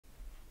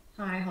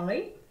Hi,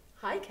 Holly.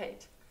 Hi,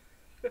 Kate.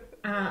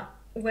 Uh,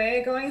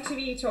 we're going to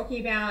be talking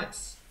about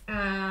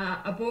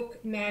a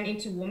book, Man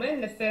into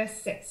Woman, the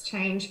first sex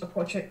change, a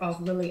portrait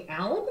of Lile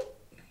Elbe.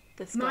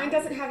 This Mine guy.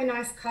 doesn't have a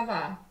nice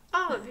cover.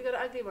 Oh, have you got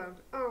an ugly one?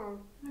 Oh,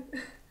 I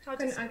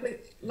Got an just. ugly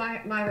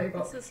library This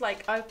book. is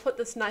like I put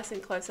this nice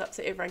and close up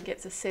so everyone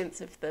gets a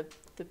sense of the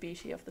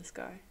beauty of this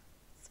guy.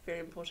 It's very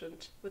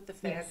important with the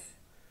fan. Yes.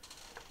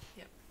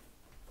 Yep.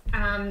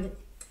 Um,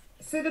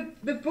 so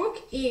the book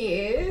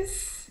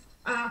is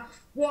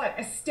what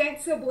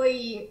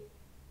ostensibly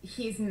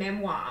his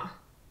memoir,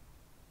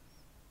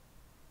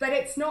 but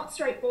it's not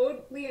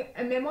straightforwardly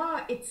a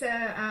memoir. It's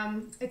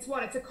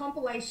a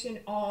compilation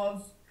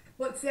of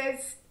what it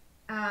says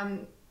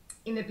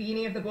in the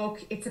beginning of the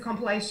book. It's a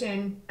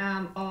compilation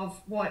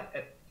of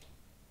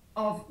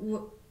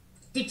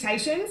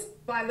dictations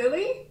by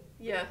Lily,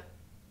 Yeah.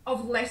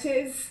 of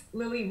letters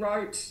Lily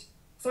wrote.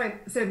 So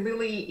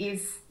Lily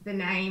is the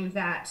name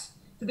that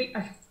the big.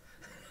 I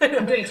I'm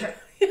know. doing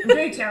I'm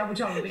doing a terrible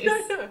job of this.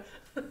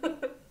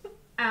 No,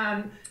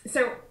 no.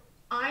 So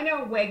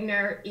Einar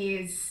Wegener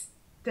is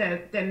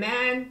the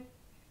man.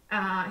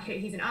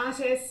 He's an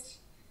artist,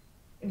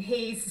 and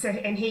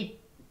he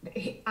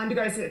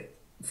undergoes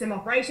some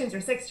operations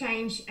or sex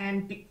change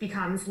and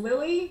becomes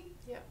Lily.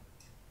 Yeah.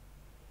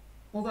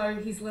 Although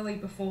he's Lily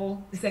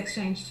before the sex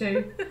change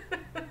too.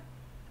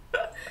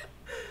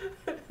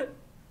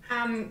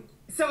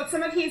 So it's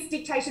some of his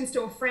dictations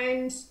to a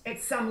friend.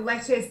 It's some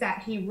letters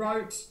that he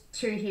wrote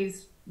to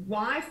his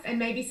wife and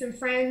maybe some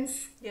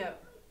friends. Yeah.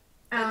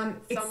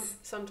 It's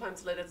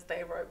Sometimes letters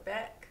they wrote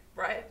back,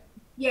 right?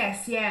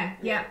 yes, yeah,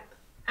 Yeah.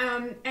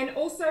 yeah. And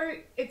also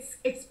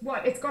it's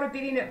got a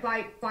bit in it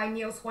by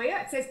Niels Hoyer.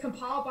 It says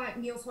compiled by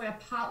Niels Hoyer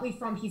partly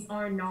from his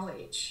own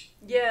knowledge.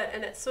 Yeah,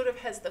 and it sort of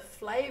has the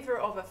flavor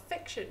of a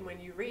fiction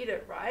when you read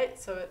it, right?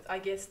 So I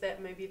guess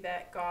that maybe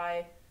that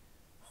guy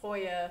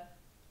Hoyer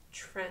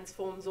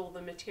transforms all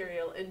the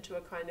material into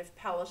a kind of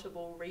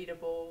palatable,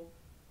 readable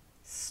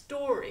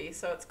story.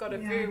 So it's got a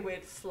very Yeah,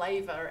 weird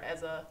flavor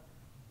as a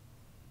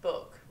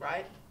book,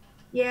 right?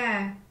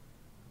 yeah,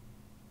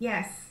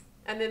 yes.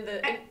 And then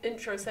the Uh,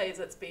 intro says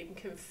it's been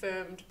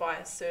confirmed by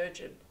a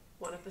surgeon,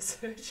 one of the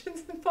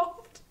surgeons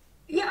involved.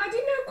 Yeah, I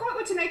didn't know quite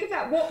what to make of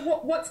that.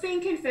 What's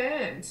been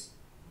confirmed?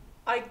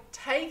 I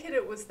take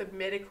it was the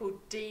medical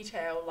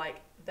detail, like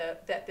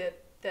that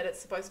it's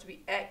supposed to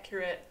be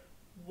accurate,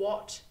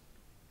 what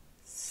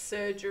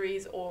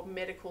surgeries or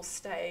medical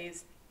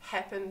stays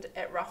happened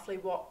at roughly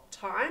what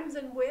times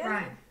and where,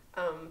 Right.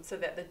 so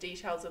that the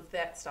details of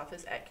that stuff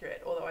is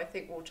accurate. Although I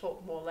think we'll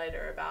talk more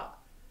later about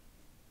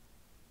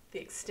the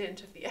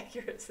extent of the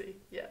accuracy.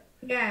 Yeah.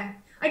 Yeah.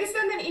 I just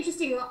found that an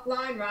interesting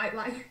line, right?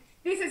 Like,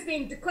 this has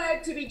been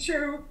declared to be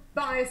true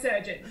by a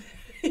surgeon.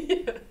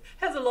 Yeah.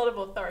 Has a lot of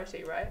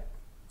authority, right?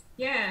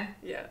 Yeah.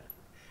 Yeah.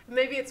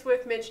 Maybe it's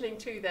worth mentioning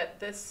too that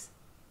this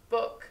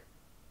book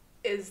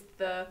is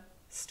the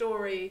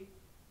story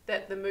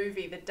that the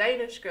movie The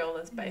Danish Girl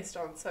is based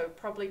on, so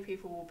probably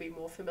people will be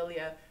more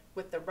familiar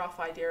with the rough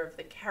idea of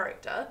the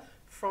character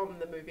from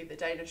the movie The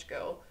Danish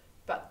Girl,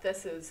 but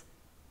this is,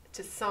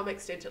 to some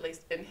extent at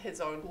least, in his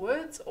own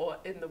words or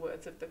in the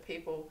words of the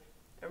people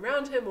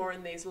around him or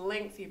in these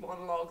lengthy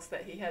monologues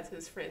that he has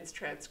his friends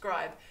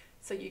transcribe.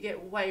 So you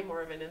get way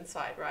more of an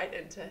insight, right,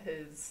 into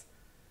his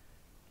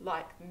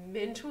like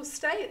mental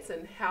states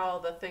and how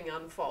the thing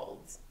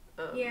unfolds.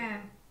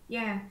 Yeah.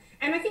 Yeah.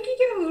 And I think you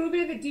get a little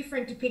bit of a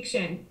different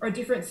depiction or a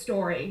different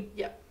story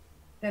Yeah,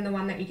 than the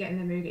one that you get in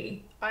the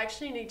movie. I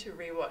actually need to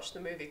rewatch the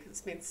movie because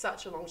it's been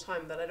such a long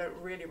time that I don't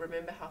really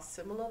remember how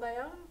similar they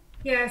are.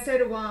 Yeah, so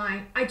do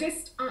I.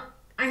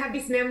 I have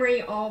this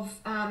memory of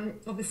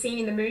the scene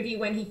in the movie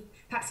when he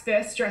perhaps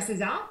first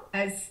dresses up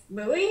as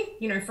Lily,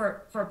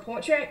 for a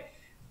portrait.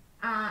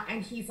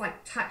 And he's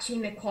like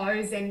touching the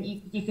clothes, and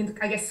you can,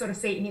 I guess, sort of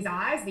see it in his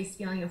eyes, this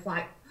feeling of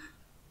like,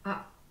 uh,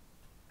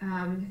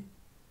 um,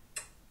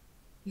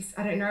 this,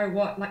 I don't know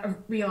what, like a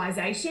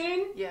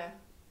realization. Yeah,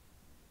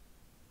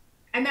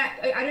 And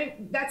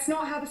that's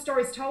not how the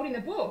story's told in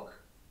the book.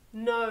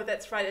 no,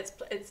 that's right.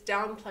 It's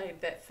downplayed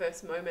that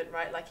first moment,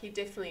 right? Like he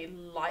definitely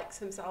likes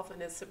himself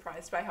and is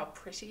surprised by how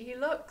pretty he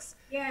looks,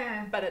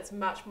 Yeah, but it's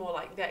much more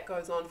like that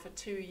goes on for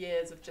 2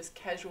 years of just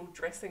casual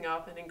dressing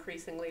up and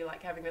increasingly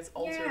like having this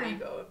alter yeah.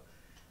 ego.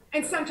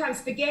 And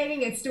sometimes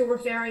forgetting and still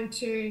referring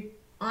to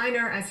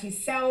Einar as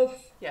his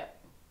self. Yeah,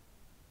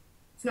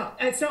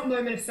 It's not a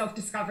moment of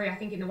self-discovery, I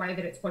think, in the way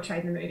that it's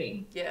portrayed in the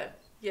movie. yeah,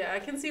 yeah. I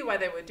can see why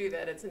they would do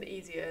that. It's an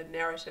easier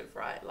narrative,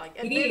 right? Like,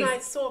 It and then I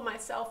is. saw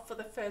myself for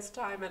the first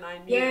time and I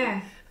knew.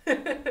 Yeah,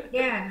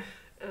 yeah.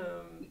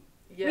 um,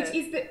 Which yeah,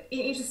 is the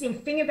interesting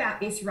thing about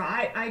this,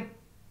 right?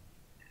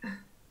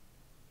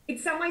 In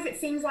some ways, it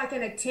seems like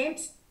an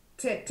attempt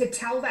to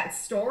tell that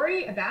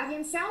story about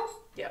himself,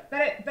 yeah.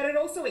 but it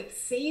also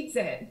exceeds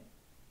it.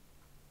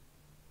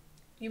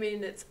 You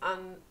mean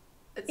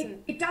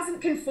It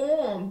doesn't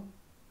conform,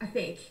 I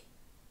think.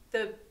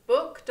 the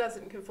book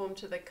doesn't conform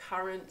to the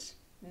current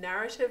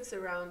narratives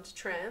around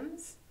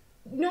trans.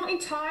 Not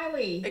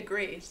entirely.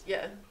 Agreed.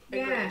 Yeah.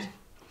 Yeah. Agreed.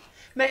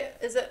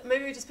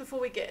 Maybe just before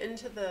we get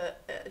into the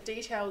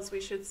details, we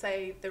should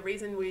say the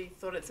reason we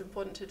thought it's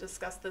important to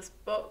discuss this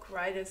book,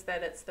 right, is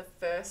that it's the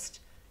first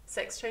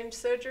sex change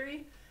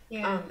surgery.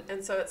 Yeah.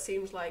 And so it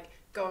seemed like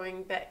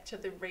going back to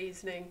the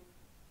reasoning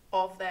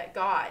of that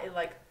guy,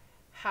 like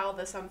how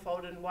this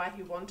unfolded and why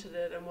he wanted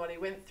it and what he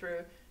went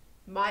through,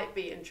 might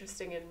be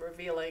interesting and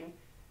revealing.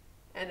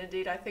 And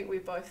indeed, I think we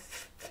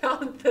both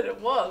found that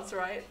it was,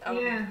 right?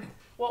 Yeah.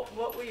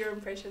 What were your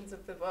impressions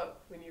of the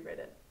book when you read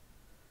it?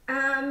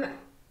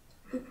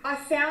 I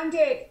found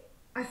it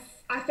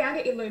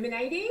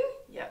illuminating.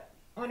 Yeah.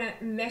 On a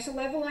meta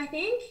level, I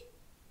think.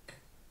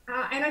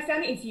 And I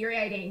found it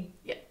infuriating.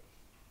 Yeah.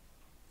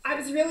 I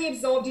was really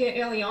absorbed in it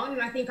early on,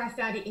 and I think I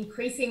found it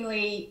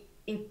increasingly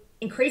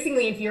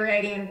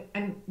infuriating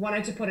and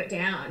wanted to put it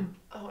down.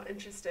 Oh,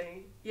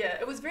 interesting. Yeah,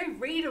 it was very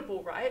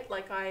readable, right?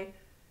 Like I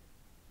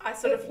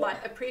sort of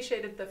like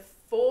appreciated the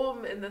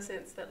form in the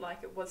sense that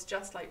like it was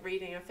just like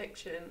reading a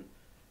fiction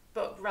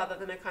book rather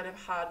than a kind of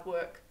hard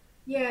work,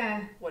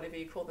 yeah, whatever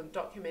you call them,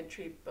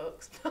 documentary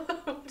books.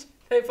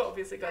 They've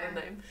obviously got a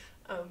name.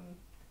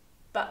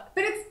 But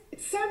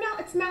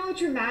it's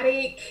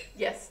melodramatic.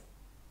 Yes.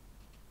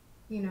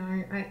 You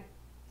know,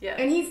 yeah.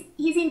 And his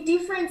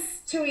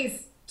indifference to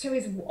his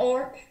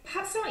or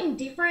perhaps not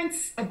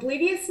indifference,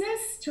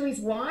 obliviousness to his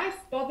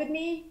wife bothered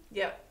me.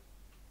 Yeah.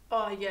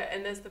 Oh yeah,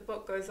 and as the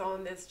book goes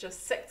on, there's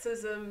just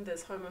sexism,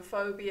 there's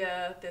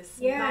homophobia, there's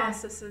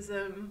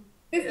narcissism.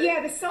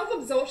 The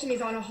self-absorption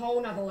is on a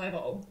whole nother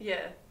level.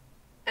 Yeah.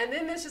 And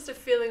then there's just a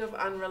feeling of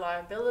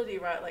unreliability,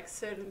 right? Like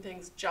certain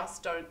things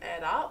just don't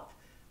add up.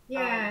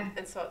 Yeah.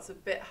 And so it's a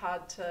bit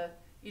hard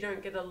you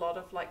don't get a lot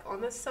of like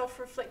honest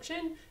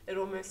self-reflection. It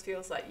almost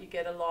feels like you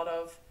get a lot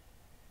of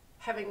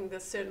having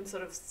this certain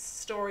sort of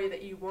story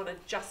that you want to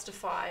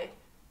justify.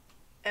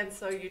 And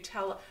so you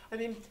tell, I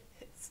mean,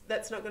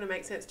 that's not going to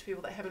make sense to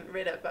people that haven't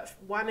read it, but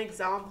one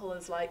example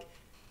is like,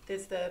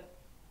 there's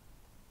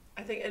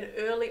I think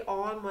early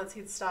on, once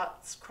he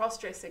starts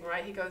cross-dressing,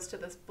 right, he goes to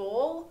this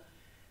ball,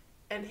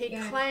 and he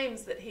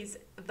claims that he's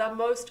the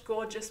most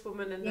gorgeous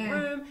woman in the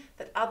room,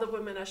 that other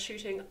women are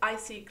shooting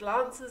icy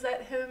glances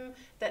at him,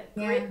 that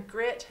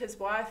Gret, his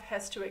wife,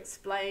 has to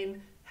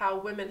explain how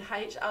women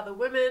hate other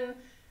women.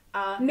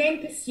 Men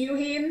pursue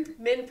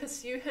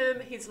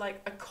him. He's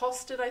like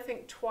accosted, I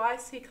think,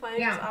 twice, he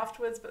claims,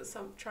 afterwards, but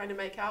some trying to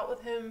make out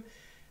with him.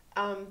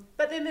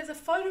 But then there's a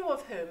photo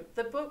of him.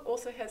 The book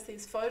also has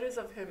these photos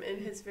of him in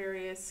his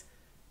various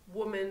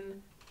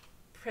woman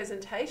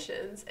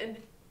presentations, and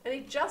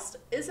he just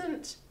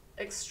isn't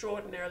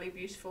extraordinarily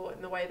beautiful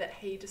in the way that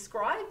he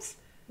describes.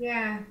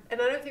 Yeah.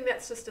 And I don't think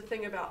that's just a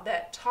thing about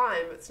that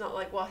time. It's not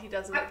like, well, he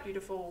doesn't look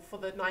beautiful for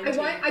the 19...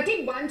 I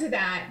did wonder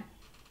that.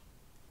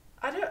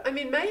 I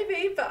mean,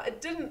 maybe, but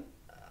it didn't...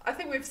 I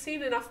think we've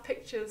seen enough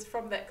pictures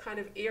from that kind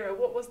of era.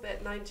 What was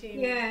that,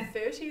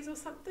 1930s or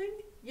something?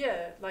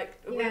 Yeah,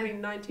 like, it would have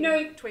been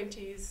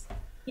 1920s.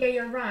 Yeah,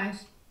 you're right.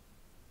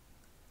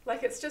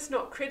 Like, it's just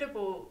not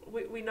credible.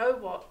 We know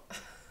what...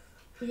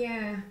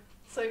 Yeah.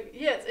 So,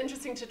 yeah, it's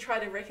interesting to try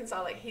to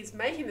reconcile, like, he's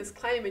making this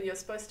claim and you're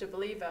supposed to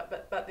believe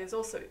it, but there's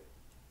also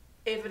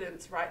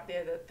evidence right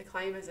there that the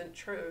claim isn't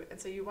true. And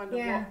so you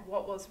wonder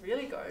what was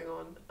really going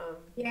on.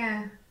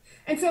 Yeah.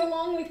 And so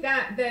along with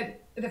that,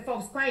 the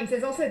false claims,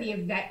 there's also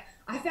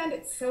I found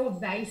it so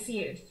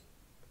evasive.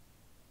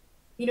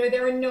 You know,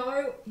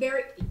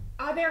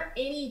 are there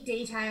any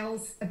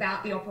details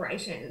about the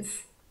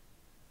operations?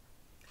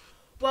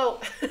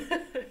 Well,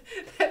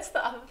 that's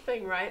the other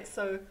thing, right?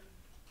 So,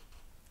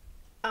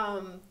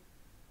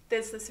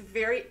 there's this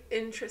very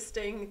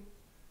interesting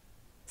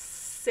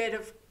set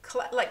of,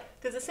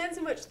 there's a sense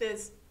in which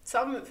there's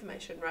some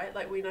information, right?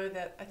 Like we know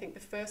that, I think the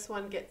first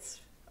one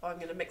gets, I'm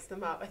going to mix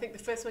them up. I think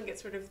the first one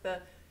gets rid of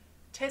the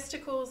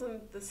testicles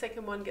and the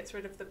second one gets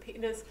rid of the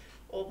penis,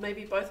 or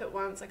maybe both at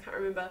once, I can't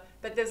remember.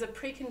 But there's a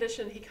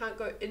precondition, he can't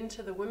go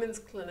into the women's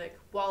clinic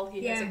while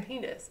he has a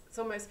penis. It's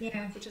almost,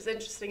 which is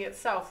interesting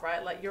itself,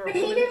 right? Like you're but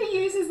he never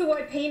uses the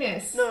word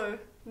penis.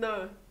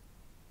 No.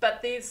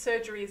 But these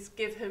surgeries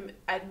give him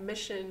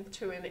admission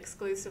to an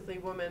exclusively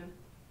woman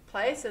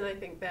place, and I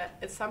think that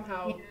it's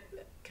somehow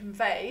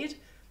conveyed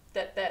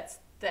that that's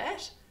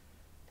that.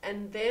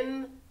 And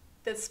then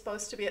there's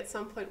supposed to be at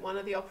some point one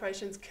of the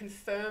operations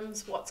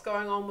confirms what's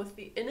going on with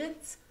the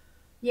innards.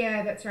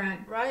 Yeah, that's right.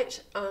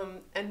 Right?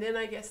 And then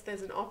I guess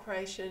there's an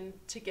operation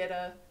to get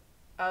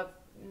a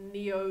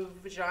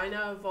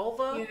neo-vagina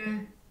vulva.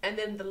 Yeah. And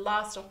then the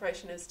last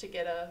operation is to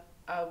get a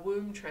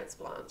womb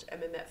transplant, and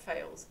then that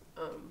fails.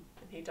 And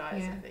he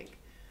dies, I think.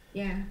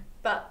 Yeah.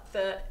 But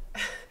the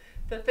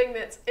thing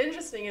that's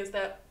interesting is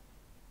that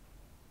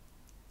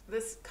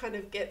this kind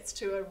of gets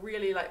to a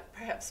really, like,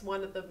 perhaps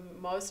one of the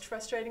most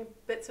frustrating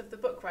bits of the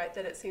book, right?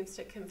 That it seems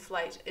to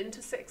conflate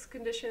intersex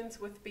conditions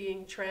with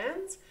being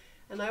trans.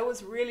 And I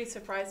was really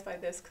surprised by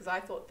this because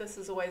I thought this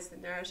is always the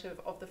narrative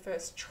of the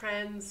first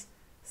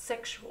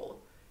transsexual,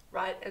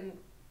 right? And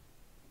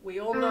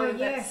we all know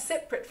that's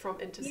separate from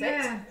intersex.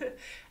 Yeah.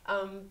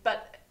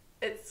 But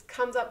it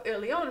comes up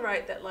early on,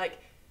 right? That,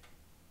 like,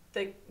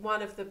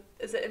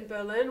 is it in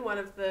Berlin, one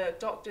of the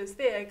doctors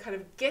there kind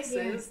of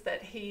guesses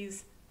that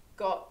he's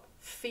got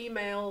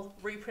female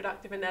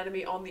reproductive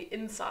anatomy on the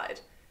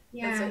inside.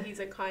 And so he's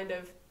a kind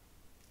of,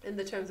 in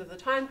the terms of the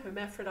time,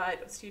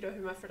 hermaphrodite or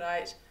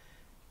pseudo-hermaphrodite.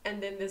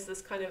 And then there's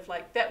this kind of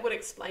like, that would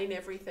explain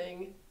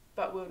everything,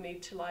 but we'll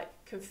need to like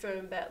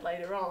confirm that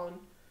later on.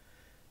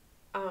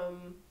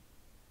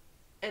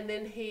 And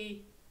then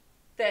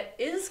that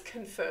is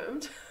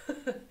confirmed.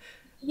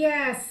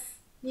 Yes.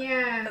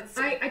 Yeah.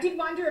 I did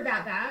wonder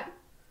about that.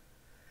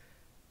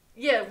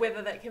 Yeah,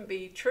 whether that can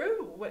be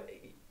true.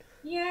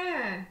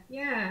 Yeah.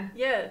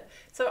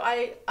 So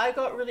I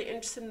got really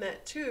interested in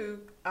that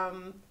too.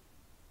 And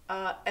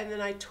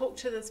then I talked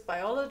to this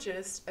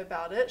biologist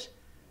about it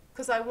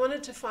because I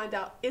wanted to find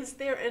out, is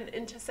there an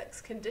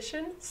intersex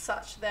condition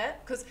such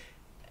that, because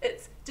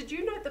did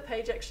you note the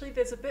page actually?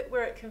 There's a bit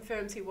where it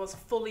confirms he was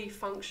fully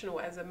functional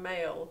as a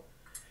male,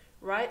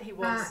 right? He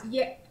was.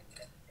 Yeah,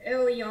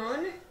 early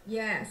on,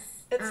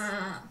 yes.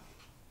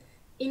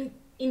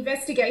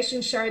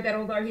 Investigations showed that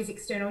although his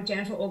external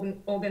genital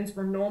organs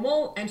were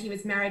normal and he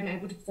was married and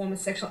able to perform a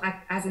sexual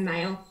act as a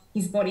male,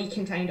 his body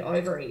contained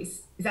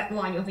ovaries. Is that the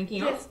line you're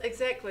thinking of? Yes,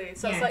 exactly.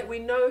 So it's like we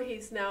know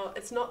he's now,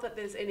 it's not that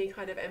there's any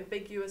kind of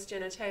ambiguous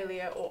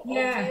genitalia or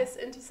obvious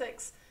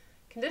intersex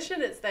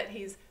condition, it's that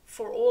he's,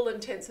 for all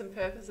intents and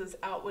purposes,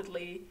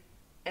 outwardly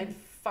and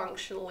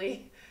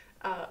functionally,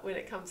 when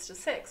it comes to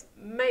sex,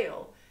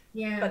 male.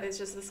 Yeah. But there's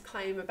just this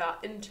claim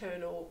about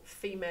internal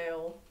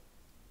female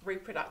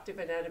reproductive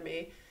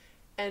anatomy.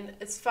 And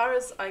as far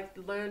as I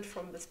learned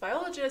from this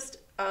biologist,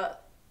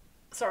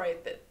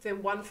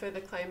 then one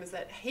further claim is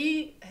that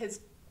he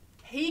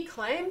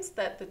claims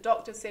that the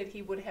doctor said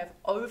he would have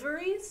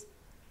ovaries.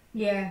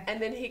 Yeah.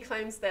 And then he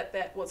claims that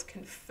that was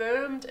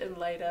confirmed in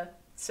later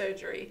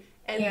surgery.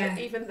 And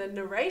even the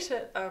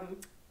narrator,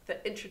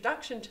 the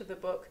introduction to the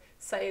book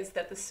says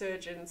that the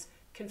surgeons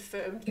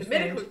confirmed the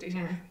medical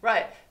detail. Yeah.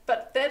 Right.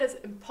 But that is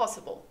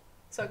impossible.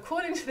 So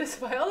according to this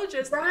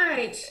biologist,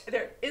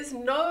 there is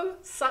no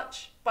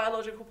such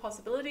biological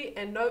possibility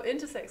and no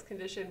intersex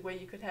condition where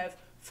you could have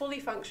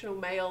fully functional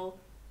male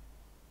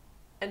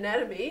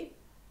anatomy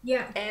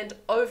and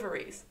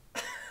ovaries.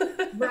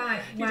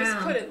 Right. You just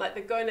couldn't. Like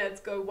the gonads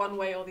go one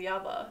way or the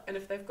other. And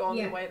if they've gone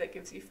the way that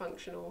gives you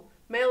functional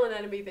male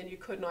anatomy, then you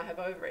could not have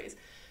ovaries.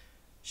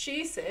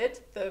 She said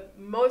the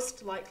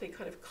most likely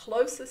kind of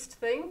closest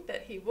thing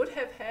that he would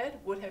have had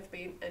would have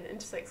been an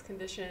intersex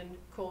condition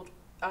called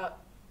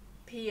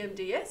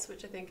PMDS,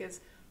 which I think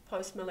is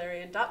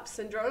post-Mullerian duct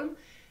syndrome.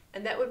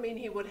 And that would mean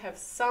he would have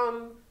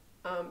some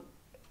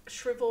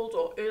shriveled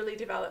or early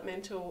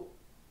developmental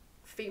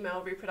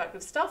female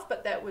reproductive stuff,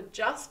 but that would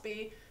just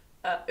be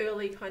an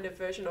early kind of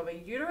version of a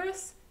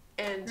uterus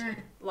and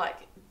like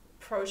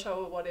proto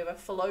or whatever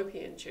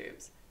fallopian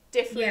tubes.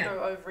 Definitely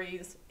no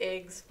ovaries,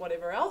 eggs,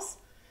 whatever else.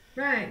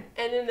 Right.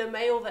 And in a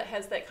male that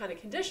has that kind of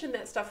condition,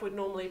 that stuff would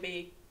normally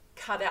be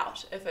cut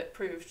out if it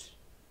proved,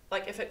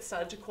 like if it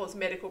started to cause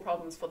medical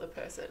problems for the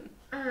person.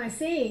 I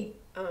see.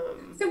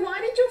 So why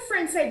did your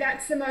friend say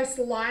that's the most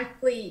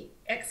likely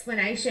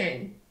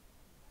explanation?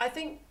 I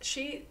think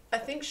she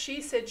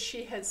said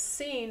she has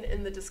seen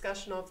in the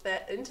discussion of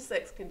that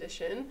intersex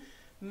condition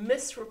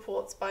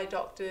misreports by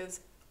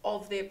doctors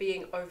of there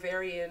being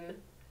ovarian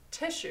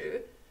tissue,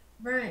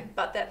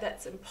 but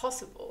that's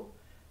impossible.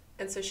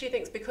 And so she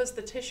thinks because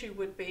the tissue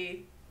would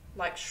be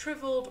like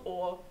shriveled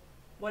or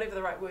whatever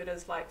the right word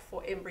is, like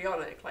for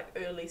embryonic, like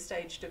early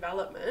stage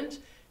development,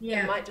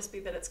 it might just be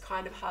that it's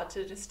kind of hard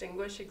to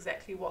distinguish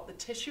exactly what the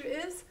tissue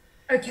is.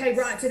 Okay,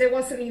 right. So there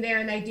was something there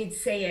and they did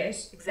see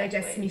it. Exactly. They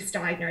just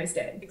misdiagnosed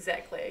it.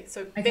 Exactly.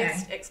 So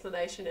best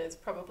explanation is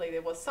probably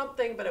there was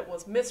something, but it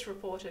was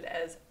misreported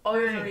as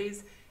ovaries.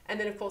 Right. And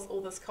then, of course,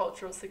 all this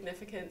cultural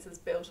significance is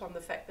built on the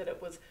fact that it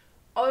was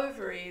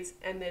ovaries,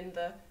 and then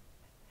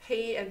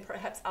he and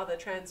perhaps other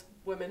trans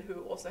women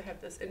who also have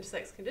this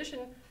intersex condition,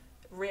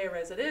 rare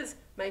as it is,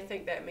 may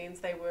think that means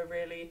they were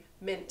really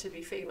meant to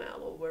be female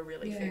or were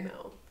really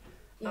female.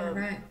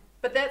 Yeah,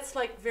 But that's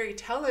like very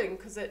telling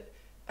because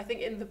I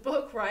think in the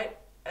book, I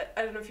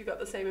don't know if you got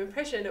the same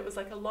impression, it was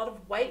like a lot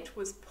of weight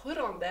was put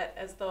on that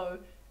as though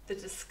the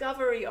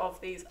discovery of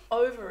these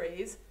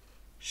ovaries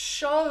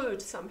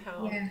showed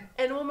somehow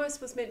and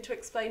almost was meant to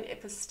explain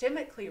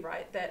epistemically,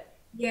 that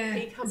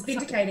he comes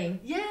vindicating.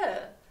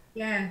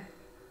 Yeah.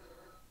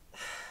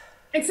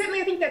 And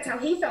certainly I think that's how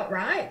he felt,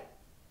 right?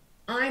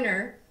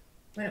 Einar,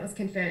 when it was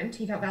confirmed,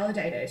 he felt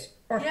validated.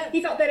 Or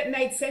he felt that it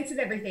made sense of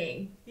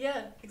everything.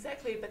 Yeah,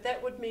 exactly. But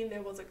that would mean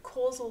there was a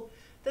causal...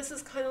 This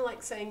is kind of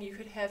like saying you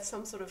could have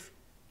some sort of...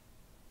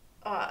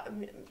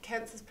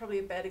 cancer is probably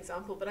a bad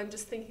example, but I'm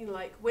just thinking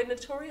like we're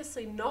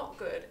notoriously not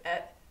good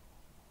at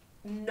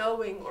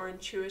knowing or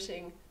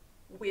intuiting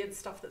weird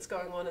stuff that's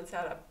going on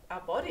inside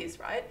our bodies,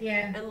 right?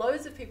 Yeah. And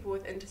loads of people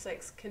with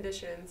intersex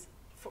conditions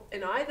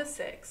in either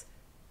sex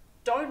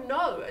don't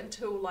know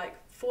until like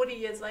 40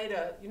 years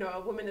later, a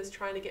woman is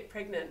trying to get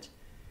pregnant.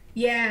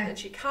 Yeah. And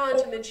she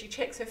can't, and then she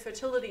checks her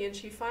fertility and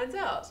she finds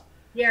out.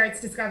 Yeah, it's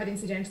discovered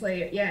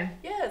incidentally, yeah.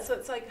 Yeah, so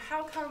it's like,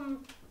 how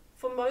come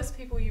for most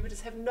people, you would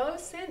just have no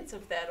sense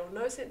of that, or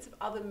no sense of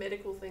other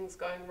medical things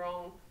going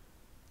wrong,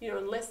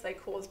 unless they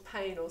cause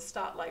pain or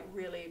start like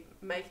really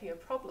making a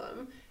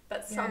problem.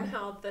 But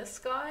somehow this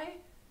guy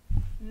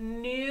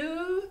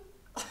knew.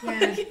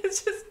 Yeah.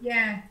 It's just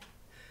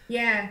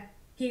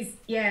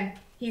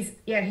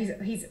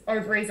his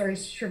ovaries, or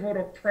his shriveled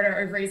or predator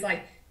ovaries,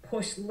 like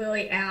pushed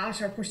Lily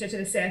out or pushed her to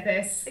the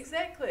surface.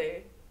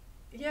 Exactly.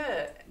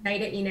 Yeah.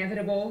 Made it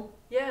inevitable.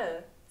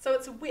 Yeah. So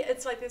it's weird.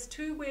 It's like there's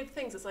two weird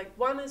things. It's like,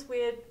 one is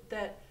weird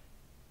that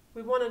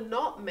we want to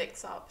not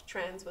mix up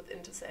trans with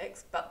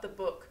intersex, but the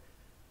book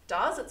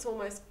does. It's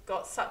almost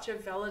got such a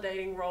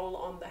validating role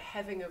on the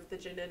having of the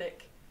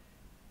genetic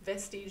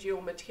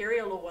vestigial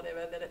material or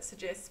whatever, that it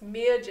suggests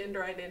mere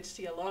gender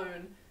identity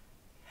alone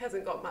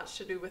hasn't got much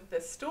to do with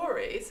this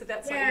story. So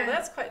that's like, well,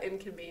 that's quite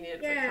inconvenient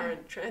for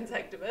current trans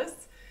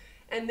activists.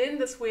 And then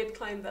this weird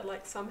claim that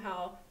like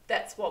somehow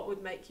that's what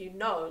would make you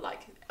know,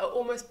 like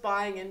almost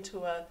buying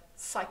into a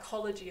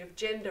psychology of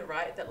gender,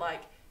 right? That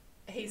like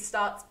he's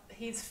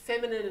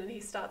feminine and he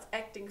starts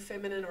acting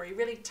feminine, or he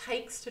really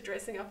takes to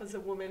dressing up as a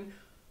woman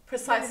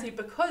precisely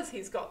because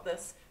he's got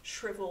this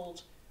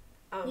shriveled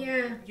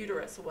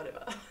uterus or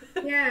whatever.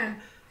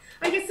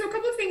 I guess so. A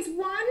couple of things.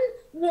 One,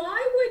 why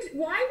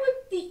would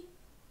the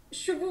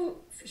shriveled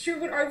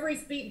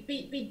ovaries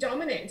be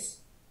dominant?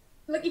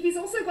 Like, if he's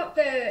also got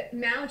the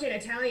male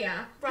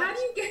genitalia, how do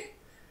you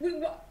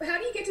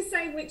get to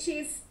say which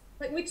is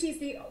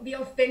the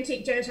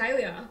authentic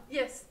genitalia?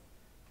 Yes,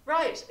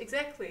 right,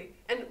 exactly.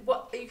 And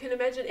what you can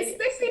imagine,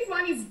 especially if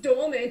one is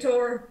dormant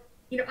or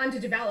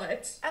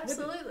underdeveloped.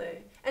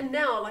 Absolutely. And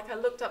now, like, I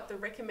looked up the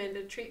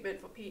recommended treatment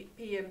for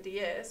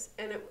PMDS,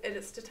 and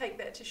it's to take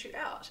that tissue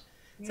out.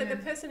 So the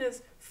person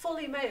is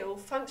fully male,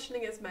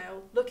 functioning as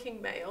male,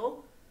 looking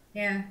male.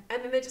 Yeah.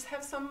 And then they just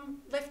have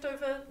some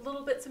leftover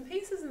little bits and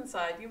pieces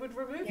inside. You would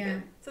remove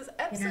them. So there's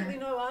absolutely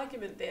no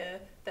argument there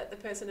that the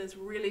person is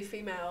really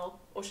female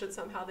or should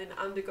somehow then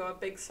undergo a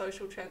big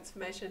social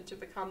transformation to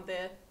become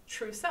their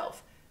true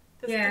self.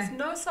 There's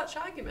no such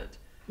argument.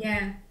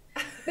 Yeah.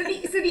 So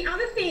the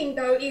other thing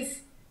though is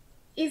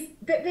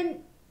that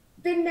then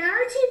the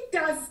narrative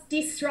does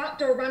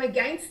disrupt or run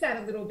against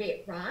that a little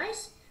bit,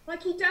 right?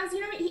 Like he does,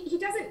 he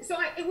doesn't. So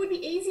it would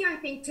be easy, I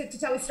think, to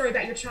tell a story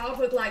about your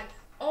childhood, like,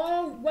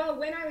 oh, well,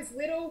 when I was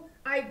little,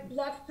 I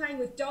loved playing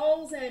with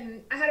dolls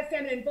and I had a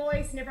feminine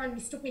voice and everyone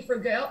mistook me for a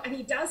girl. And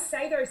he does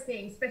say those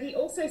things, but he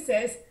also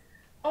says,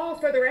 oh,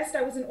 for the rest,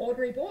 I was an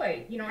ordinary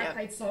boy. I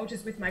played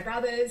soldiers with my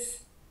brothers.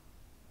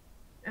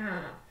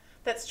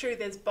 That's true.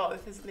 There's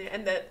both, isn't there?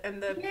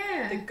 And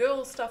the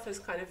girl stuff is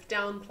kind of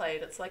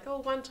downplayed. It's like,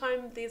 oh, one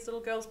time these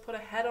little girls put a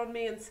hat on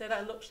me and said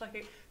I looked like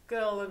a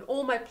girl, and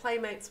all my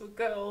playmates were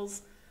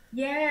girls.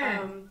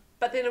 Yeah.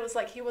 But then it was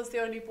like he was the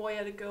only boy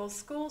at a girls'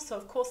 school, so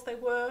of course they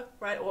were,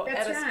 right? Or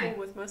at a school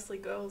with mostly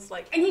girls.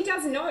 And he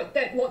does note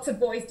that lots of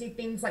boys did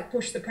things like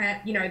push the pram,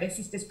 their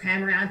sister's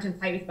pram around and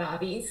play with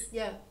Barbies.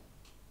 Yeah.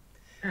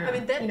 I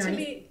mean, that to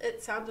me,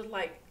 it sounded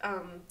like,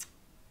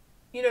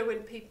 when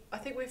people, I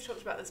think we've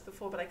talked about this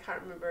before, but I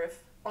can't remember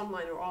if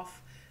online or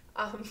off,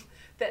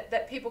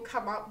 that people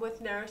come up with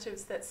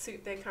narratives that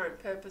suit their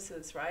current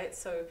purposes, right?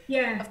 So,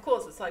 of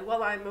course, it's like,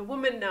 well, I'm a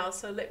woman now,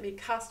 so let me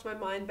cast my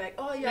mind back.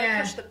 Oh,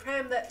 I pushed the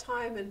pram that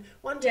time, and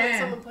one time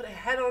someone put a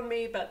hat on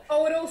me, but...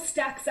 Oh, it all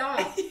stacks up.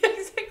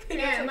 Exactly.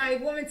 Yeah, my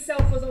woman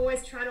self was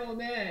always trying to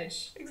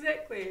emerge.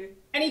 Exactly.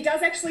 And he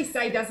does actually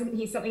say, doesn't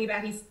he, something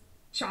about his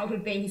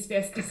childhood being his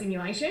first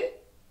dissimulation?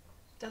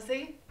 Does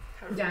he?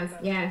 He does,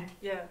 yeah.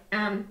 Yeah.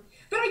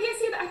 But I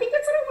guess, I think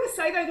that's what I want to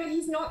say, though, that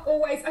he's not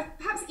always,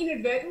 perhaps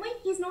inadvertently,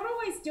 he's not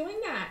always doing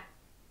that.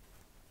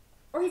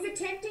 Or he's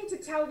attempting to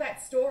tell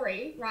that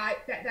story, right,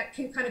 that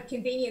kind of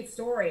convenient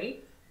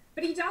story,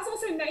 but he does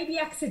also maybe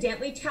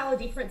accidentally tell a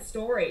different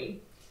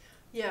story.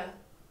 Yeah.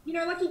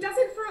 Like he does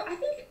it I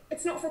think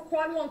it's not for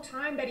quite a long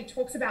time that he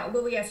talks about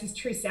Lily as his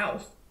true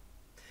self.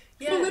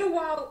 Yeah. For a little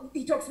while,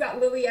 he talks about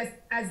Lily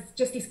as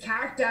just this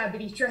character that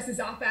he dresses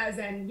up as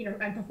and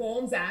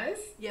performs as.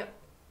 Yep.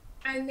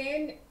 And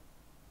then...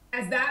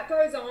 as that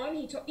goes on,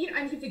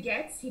 and he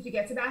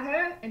forgets about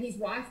her, and his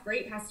wife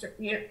Greet has to,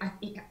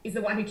 is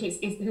the one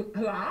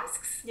who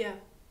asks,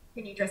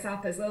 can you dress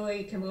up as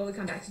Lily? Can Lily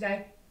come back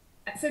today?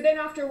 So then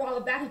after a while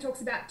of that, he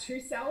talks about two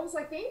selves,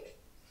 I think.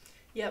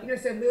 Yep.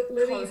 So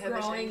Lily is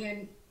growing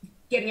and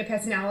getting a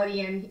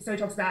personality, and so he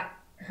talks about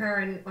her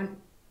and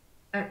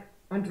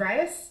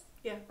Andreas.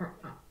 Yeah.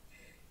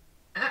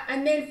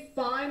 And then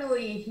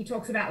finally, he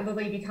talks about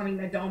Lily becoming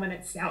the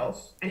dominant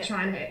self and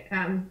trying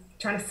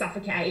to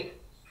suffocate.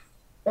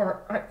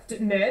 Or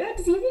murder?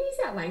 Does he even use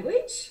that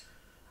language?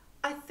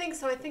 I think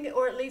so.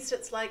 Or at least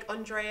it's like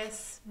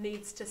Andreas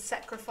needs to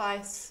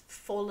sacrifice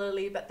for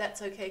Lily, but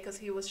that's okay because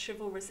he was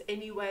chivalrous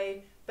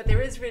anyway. But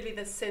there is really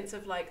this sense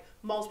of like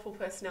multiple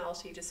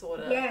personality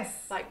disorder.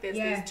 Yes. Like there's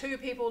these two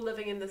people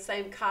living in the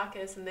same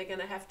carcass, and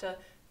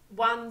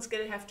one's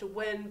gonna have to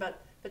win,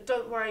 but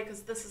don't worry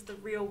because this is the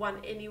real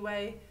one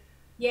anyway.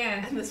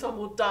 Yeah. And this one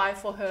will die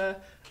for her.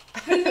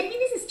 Hey, maybe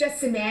this is just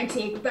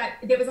semantic, but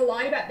there was a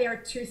line about there are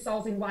two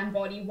souls in one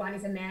body. One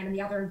is a man and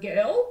the other a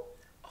girl.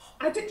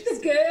 I did the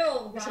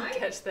girl, I right? didn't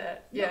catch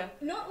that. Yeah.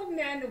 Not a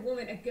man, a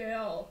woman, a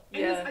girl.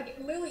 And Yeah. like,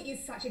 Lily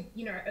is such a,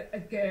 you know, a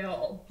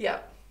girl. Yeah.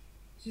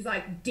 She's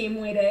like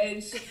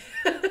dim-witted,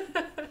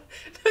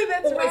 No,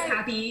 that's always right.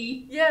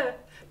 happy. Yeah,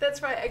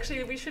 that's right.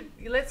 Actually,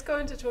 let's go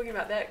into talking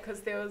about that,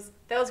 because that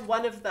was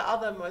one of the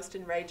other most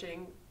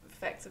enraging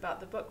facts about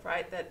the book,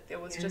 right? That there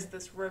was just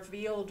this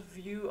revealed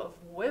view of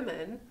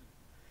women.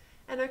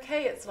 And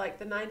okay, it's like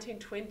the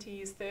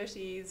 1920s,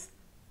 30s,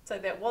 so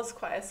that was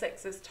quite a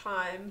sexist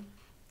time.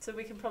 So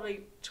we can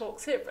probably talk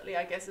separately,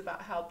 I guess,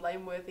 about how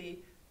blameworthy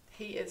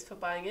he is for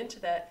buying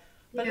into that.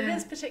 But it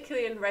is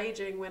particularly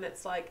enraging when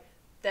it's like,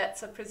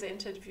 that's a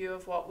presented view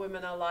of what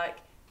women are like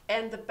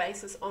and the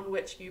basis on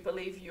which you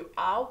believe you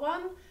are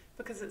one,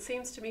 because it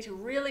seems to me to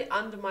really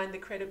undermine the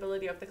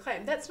credibility of the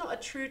claim. That's not a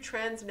true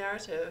trans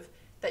narrative,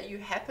 that you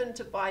happen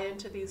to buy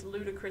into these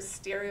ludicrous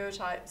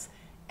stereotypes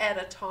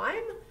at a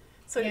time.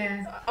 So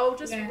I'll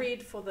just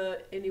read for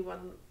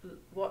anyone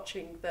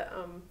watching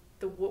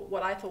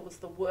what I thought was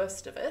the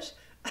worst of it,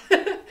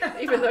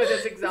 even though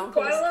there's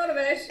examples. Quite a lot of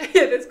it.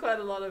 Yeah, there's quite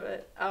a lot of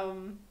it.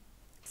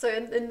 So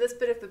in this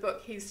bit of the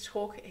book,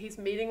 he's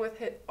meeting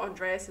with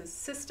Andreas's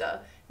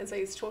sister, and so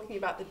he's talking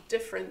about the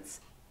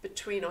difference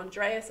between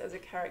Andreas as a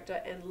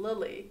character and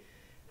Lily.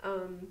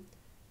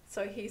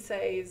 So he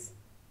says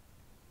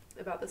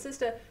about the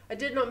sister, I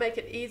did not make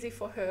it easy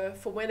for her,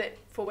 for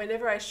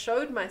whenever I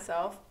showed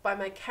myself by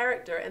my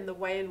character and the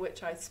way in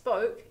which I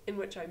spoke, in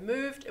which I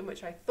moved, in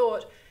which I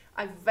thought,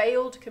 I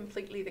veiled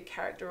completely the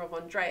character of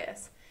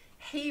Andreas.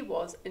 He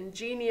was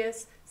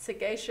ingenious,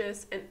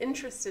 sagacious, and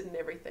interested in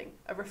everything,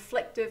 a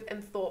reflective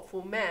and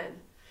thoughtful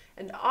man.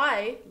 And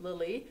I,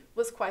 Lily,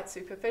 was quite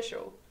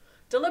superficial.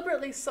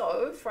 Deliberately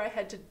so, for I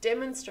had to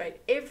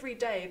demonstrate every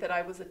day that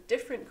I was a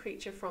different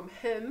creature from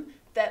him,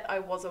 that I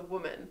was a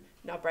woman.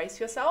 Now brace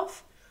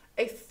yourself.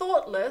 A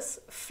thoughtless,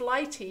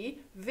 flighty,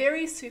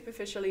 very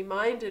superficially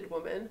minded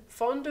woman,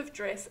 fond of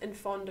dress and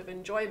fond of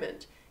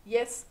enjoyment.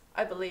 Yes,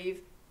 I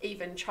believe,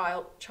 even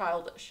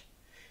childish.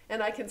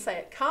 And I can say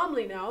it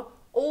calmly now,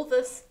 all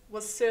this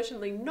was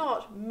certainly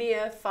not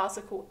mere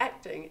farcical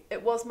acting.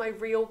 It was my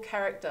real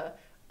character,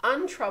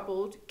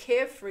 untroubled,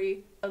 carefree,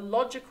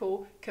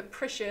 illogical,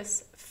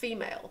 capricious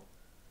female.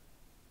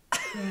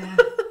 Yeah.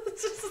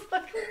 It's just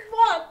like,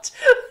 what?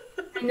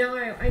 I know.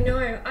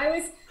 I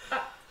was,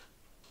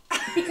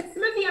 because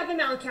some of the other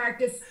male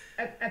characters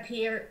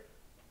appear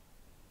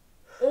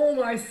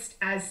almost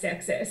as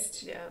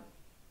sexist. Yeah.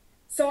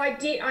 So I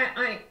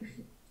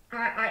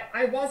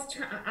was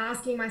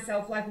asking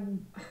myself, like,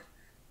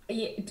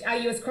 are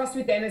you as cross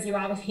with them as you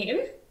are with him?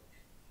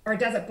 Or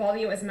does it bother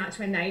you as much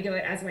when they do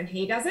it as when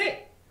he does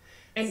it?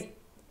 And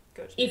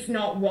Good. If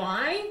not,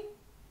 why?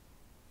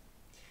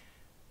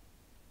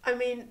 I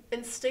mean,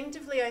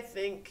 instinctively, I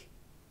think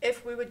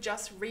if we were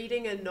just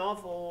reading a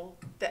novel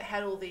that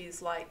had all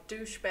these like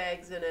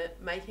douchebags in it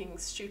making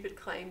stupid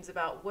claims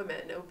about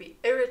women, it would be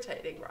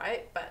irritating,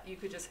 right? But you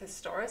could just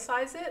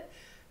historicize it.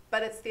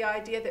 But it's the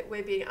idea that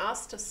we're being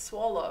asked to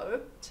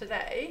swallow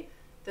today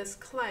this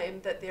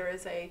claim that there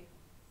is a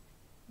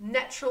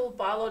natural,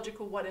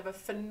 biological, whatever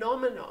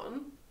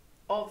phenomenon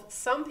of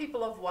some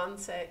people of one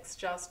sex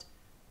just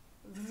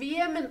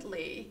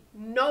vehemently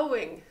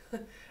knowing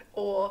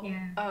or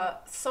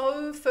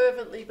so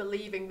fervently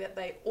believing that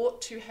they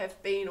ought to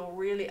have been or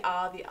really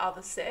are the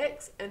other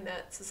sex, and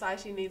that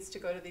society needs to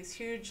go to these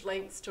huge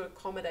lengths to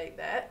accommodate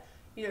that,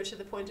 you know, to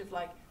the point of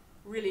like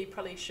really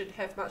probably should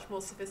have much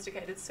more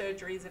sophisticated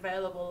surgeries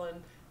available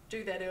and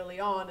do that early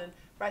on, and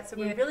right, so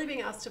we're really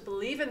being asked to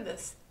believe in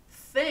this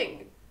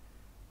thing,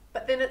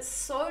 but then it's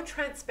so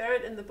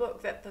transparent in the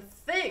book that the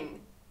thing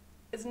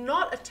is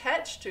not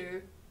attached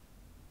to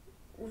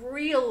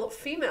real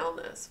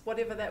femaleness,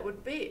 whatever that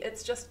would be.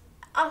 It's just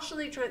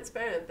utterly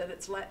transparent that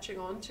it's latching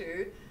on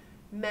to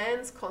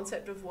man's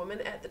concept of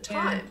woman at the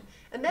time,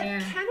 and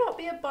that cannot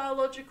be a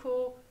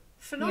biological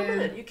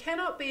phenomenon. You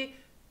cannot be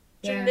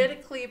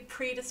genetically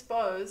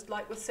predisposed,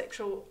 like with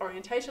sexual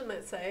orientation,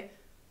 let's say,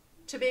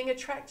 to being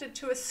attracted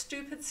to a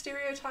stupid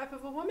stereotype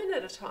of a woman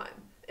at a time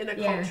in a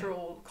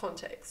cultural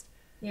context.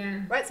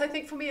 Right? So I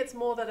think for me it's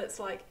more that it's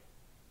like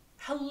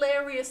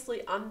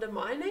hilariously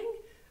undermining.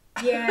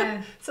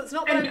 So it's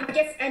not that... And I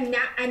guess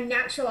a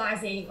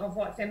naturalizing of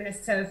what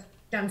feminists have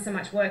done so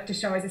much work to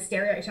show as a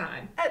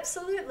stereotype.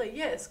 Absolutely,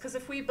 yes. Because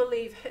if we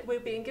believe...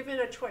 We're being given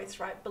a choice,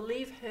 right?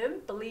 Believe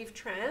him, believe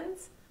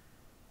trans,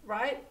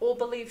 right? Or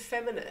believe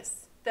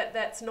feminists.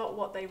 That's not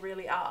what they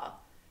really are.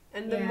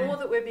 And the more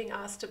that we're being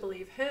asked to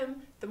believe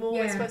him, the more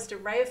we're supposed to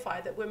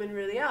reify that women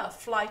really are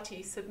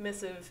flighty,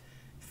 submissive,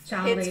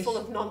 Childish. heads full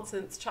of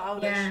nonsense,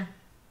 childish,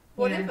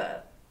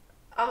 whatever.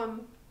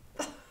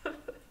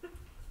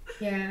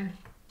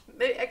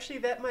 Actually,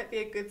 that might be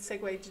a good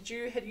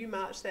segue. Had you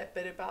marked that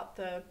bit about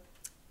the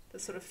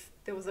sort of,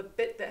 there was a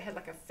bit that had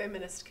like a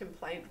feminist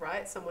complaint,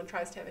 right? Someone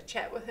tries to have a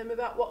chat with him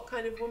about what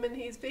kind of woman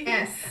he's being.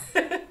 Yes.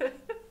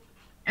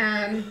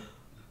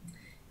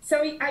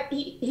 So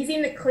he's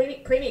in the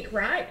clinic,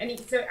 right? And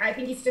so I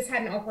think he's just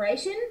had an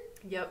operation.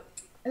 Yep.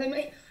 And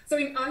then, so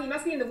he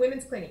must be in the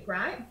women's clinic,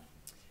 right?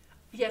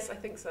 Yes, I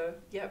think so.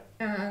 Yep.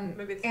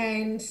 Maybe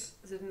And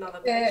is it another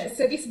page?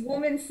 so this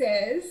woman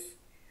says,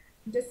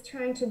 I'm just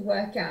trying to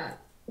work out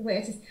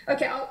where to.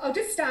 Okay, I'll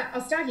just start.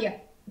 I'll start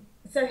here.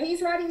 So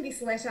he's writing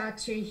this letter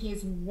to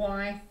his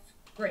wife,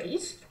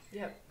 Greet.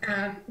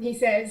 Yep. He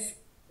says,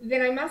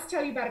 then I must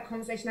tell you about a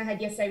conversation I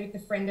had yesterday with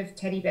a friend of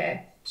Teddy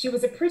Bear. She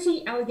was a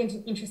pretty elegant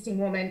and interesting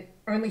woman,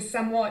 only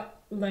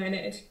somewhat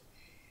learned.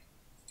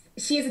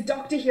 She is a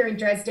doctor here in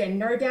Dresden.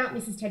 No doubt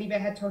Mrs. Teddy Bear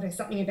had told her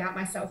something about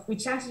myself. We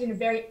chatted in a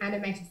very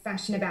animated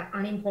fashion about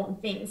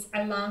unimportant things.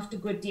 I laughed a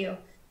good deal.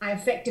 I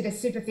affected a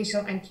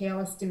superficial and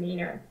careless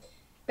demeanour.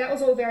 That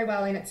was all very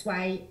well in its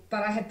way,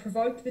 but I had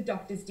provoked the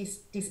doctor's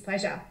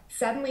displeasure.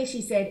 Suddenly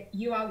she said,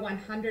 "You are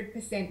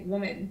 100%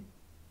 woman."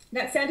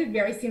 That sounded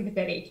very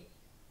sympathetic.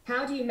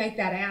 How do you make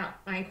that out?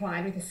 I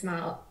inquired with a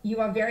smile. You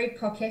are very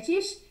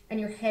coquettish and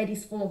your head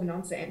is full of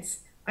nonsense.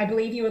 I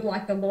believe you would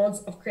like the lords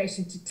of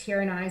creation to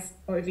tyrannize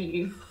over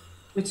you,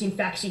 which in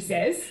fact she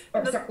says,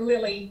 or sorry,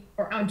 Lily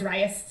or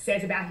Andreas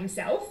says about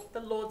himself.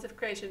 The lords of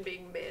creation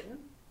being men.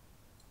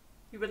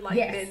 You would like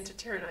Yes. men to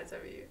tyrannize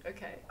over you.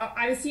 Okay.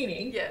 I'm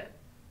assuming. Yeah.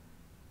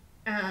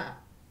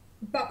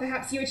 But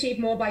perhaps you achieve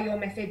more by your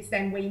methods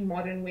than we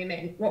modern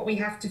women. What we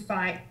have to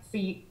fight for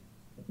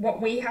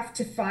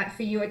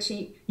you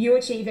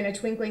achieve in a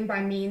twinkling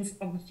by means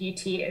of a few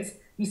tears.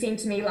 You seem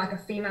to me like a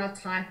female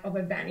type of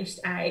a vanished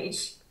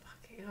age.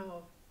 Fucking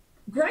hell.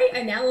 Great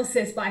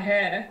analysis by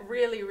her.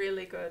 Really,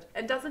 really good.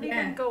 And doesn't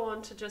Yeah. even go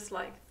on to just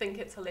like think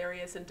it's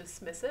hilarious and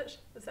dismiss it.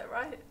 Is that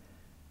right?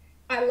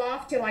 I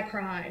laughed till I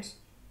cried.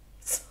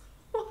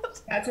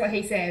 What? That's what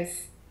he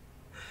says.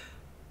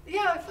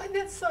 Yeah, I find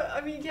that so.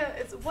 I mean, yeah,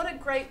 it's what a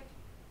great.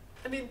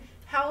 I mean,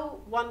 how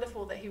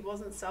wonderful that he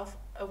wasn't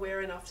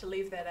self-aware enough to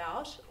leave that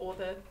out, or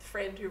the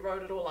friend who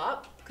wrote it all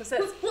up, because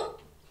that's. Well,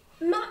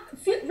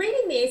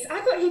 reading this, I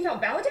thought he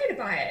felt validated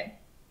by it.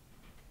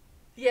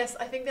 Yes,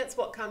 I think that's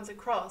what comes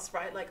across,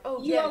 right? Like,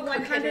 oh, You yeah, are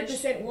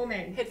 100%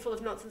 woman. head full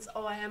of nonsense.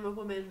 Oh, I am a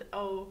woman.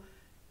 Oh,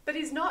 but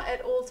he's not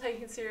at all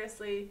taken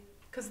seriously,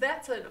 because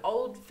that's an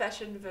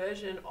old-fashioned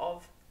version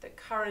of the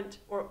current,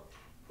 or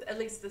at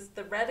least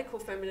the radical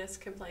feminist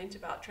complaint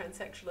about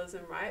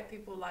transsexualism, right?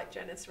 People like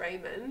Janice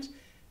Raymond,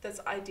 this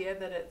idea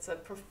that it's a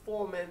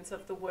performance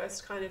of the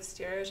worst kind of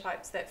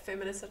stereotypes that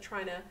feminists are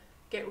trying to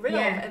get rid of,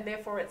 and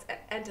therefore it's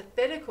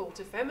antithetical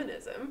to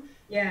feminism.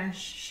 Yeah.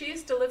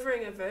 She's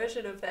delivering a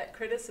version of that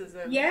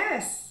criticism.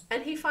 Yes.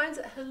 And he finds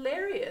it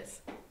hilarious.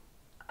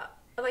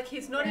 Like,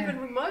 he's not even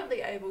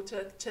remotely able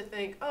to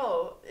think,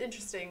 oh,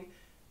 interesting.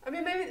 I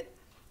mean,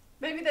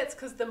 maybe that's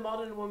because the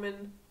modern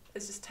woman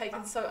is just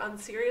taken so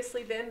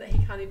unseriously then that he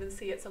can't even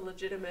see it's a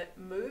legitimate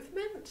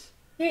movement.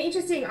 Yeah,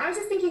 interesting. I was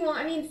just thinking, well,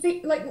 I mean,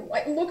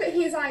 like look at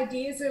his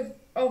ideas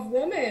of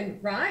woman,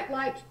 right?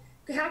 Like,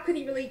 how could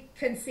he really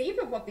conceive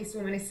of what this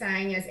woman is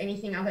saying as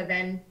anything other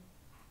than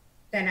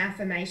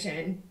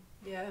affirmation?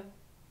 Yeah.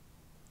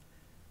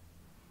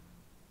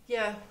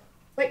 Yeah.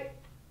 Like,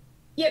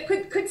 yeah,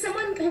 could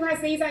someone who has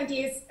these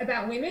ideas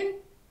about women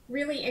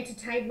really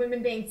entertain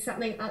women being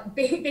something,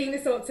 being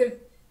the sorts of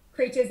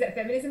creatures that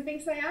feminism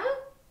thinks they are?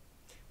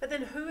 But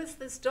then who is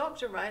this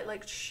doctor, right?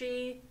 Like,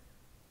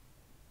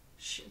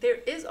 there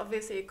is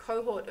obviously a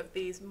cohort of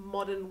these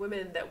modern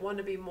women that want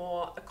to be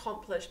more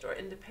accomplished or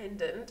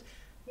independent.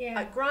 Yeah.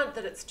 I grant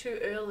that it's too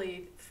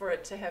early for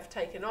it to have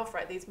taken off,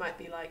 right? These might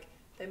be like,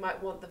 they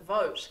might want the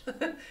vote,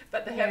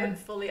 but they haven't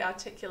fully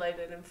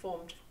articulated and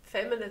formed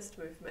feminist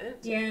movement.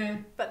 Yeah.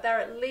 But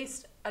they're at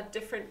least a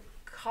different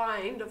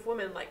kind of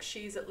woman. Like,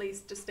 she's at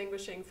least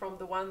distinguishing from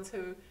the ones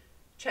who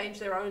change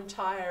their own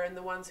tire and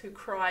the ones who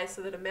cry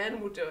so that a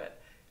man will do it,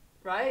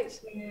 right?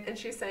 Yeah. And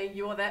she's saying,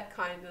 you're that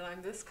kind and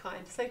I'm this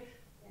kind. So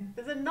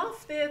there's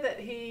enough there that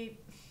he...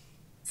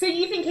 So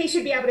you think he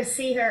should be able to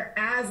see her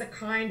as a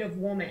kind of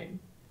woman?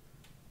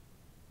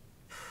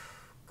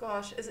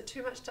 Gosh, is it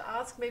too much to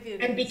ask? Maybe it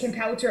is. And be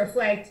compelled to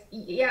reflect.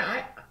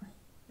 Yeah,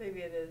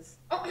 Maybe it is.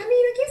 Oh, I mean,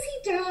 I guess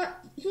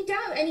he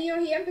does, and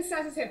he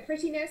emphasizes her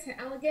prettiness, her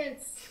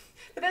elegance.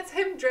 But that's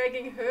him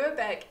dragging her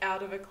back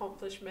out of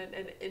accomplishment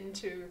and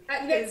into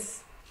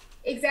his...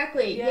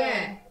 Exactly,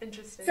 yeah.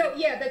 Interesting. So,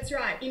 yeah, that's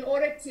right. In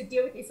order to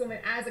deal with this woman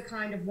as a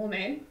kind of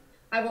woman,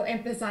 I will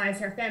emphasize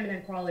her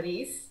feminine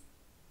qualities.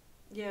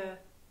 Yeah.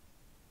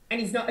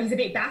 And he's a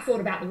bit baffled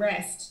about the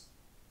rest.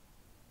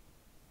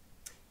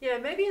 Yeah,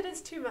 maybe it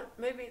is too much.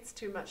 Maybe it's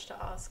too much to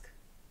ask.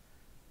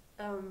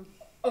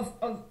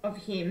 Of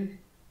him.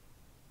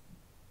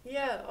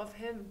 Yeah, of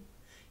him.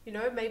 You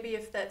know, maybe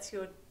if that's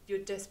your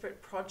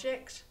desperate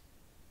project.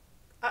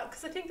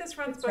 Because I think this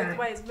runs both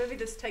ways. Maybe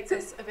this takes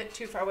us a bit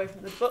too far away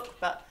from the book,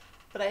 but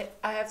I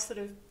have sort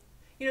of,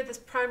 you know, this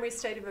primary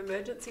state of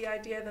emergency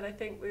idea that I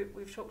think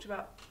we've talked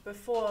about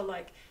before.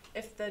 Like,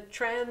 if the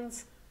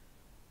trans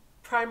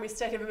primary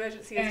state of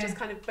emergency is just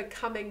kind of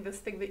becoming this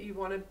thing that you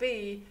want to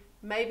be,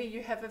 maybe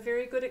you have a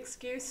very good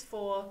excuse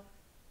for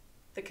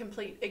the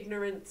complete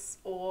ignorance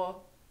or...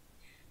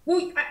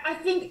 Well, I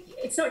think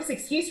it's not just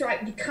excuse,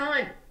 right? You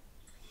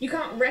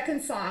can't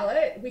reconcile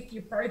it with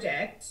your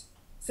project.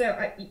 So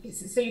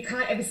you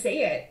can't ever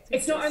see it.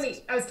 It's not just...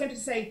 only, I was tempted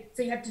to say,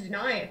 so you have to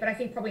deny it, but I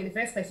think probably in the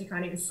first place you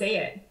can't even see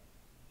it.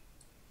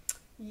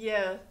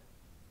 Yeah.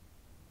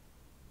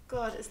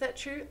 God, is that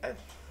true? Uh,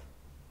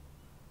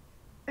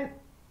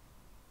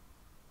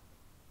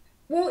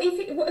 well, if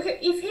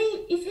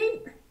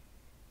he,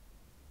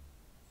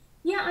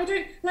 yeah, I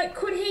don't, like,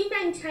 could he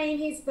maintain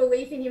his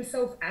belief in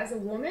himself as a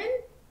woman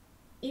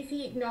if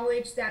he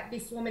acknowledged that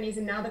this woman is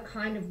another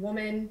kind of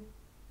woman,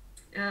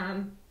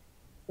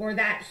 or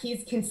that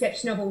his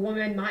conception of a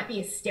woman might be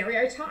a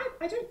stereotype?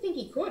 I don't think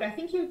he could. I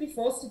think he would be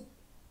forced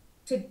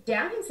to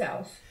doubt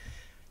himself.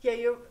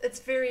 Yeah, it's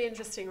very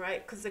interesting,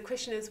 right? Because the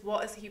question is,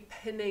 what is he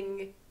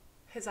pinning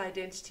his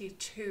identity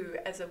to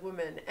as a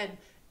woman? And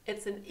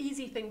it's an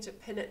easy thing to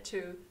pin it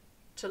to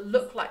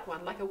look like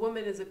one. Like a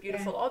woman is a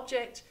beautiful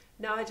object.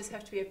 Now I just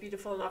have to be a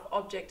beautiful enough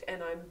object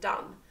and I'm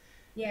done.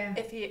 Yeah.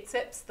 If he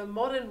accepts the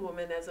modern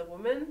woman as a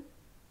woman,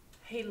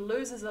 he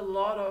loses a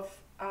lot of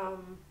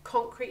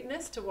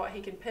concreteness to what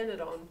he can pin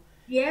it on.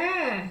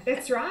 Yeah,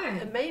 that's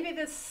right. And maybe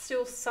there's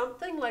still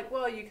something like,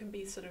 well, you can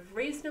be sort of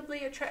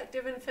reasonably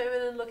attractive and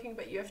feminine looking,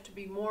 but you have to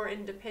be more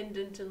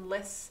independent and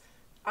less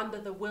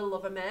under the will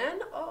of a man.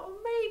 Oh,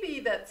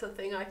 maybe that's a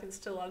thing I can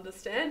still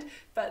understand.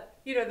 But,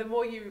 you know, the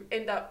more you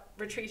end up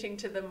retreating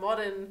to the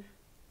modern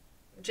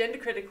gender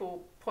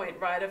critical point,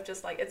 right, of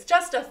just like, it's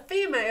just a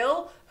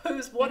female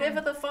who's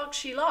whatever the fuck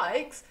she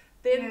likes,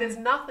 then there's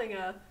nothing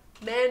a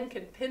man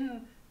can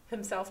pin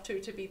himself to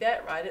be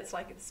that, right? It's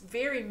like it's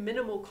very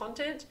minimal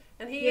content,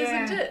 and he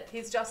isn't it.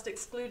 He's just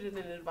excluded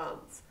in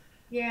advance.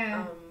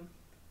 Yeah.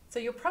 So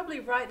you're probably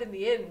right in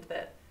the end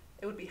that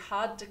it would be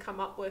hard to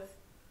come up with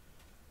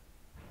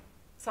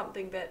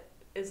something that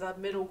is a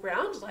middle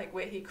ground, like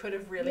where he could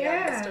have really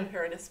understood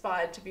her and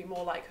aspired to be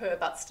more like her,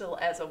 but still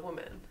as a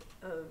woman.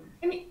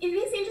 I mean, it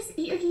is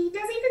interesting. He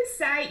does even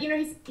say, you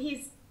know,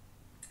 his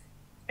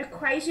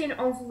equation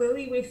of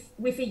Lily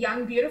with a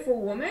young,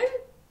 beautiful woman.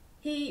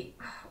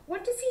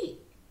 What does he?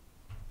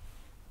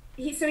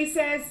 So he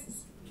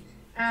says,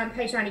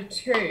 page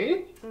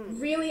 92.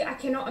 Really, I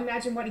cannot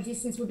imagine what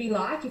existence would be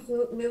like if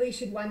Lily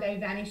should one day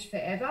vanish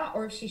forever,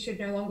 or if she should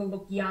no longer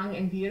look young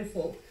and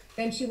beautiful.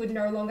 Then she would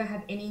no longer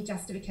have any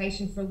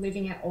justification for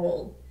living at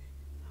all.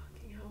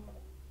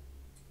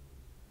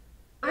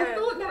 I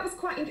thought that was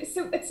quite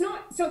interesting.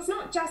 So it's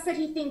not just that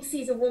he thinks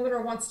he's a woman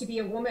or wants to be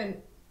a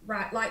woman,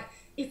 right? Like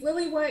if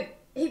Lily weren't,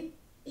 he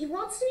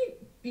wants to be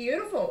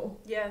beautiful.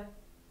 Yeah.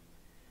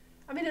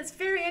 I mean, it's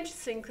very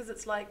interesting because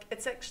it's like,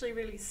 it's actually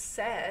really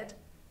sad.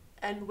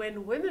 And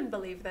when women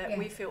believe that,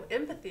 we feel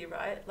empathy,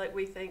 right? Like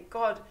we think,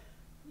 God,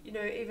 you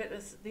know, even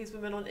as these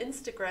women on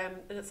Instagram,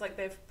 and it's like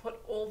they've put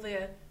all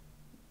their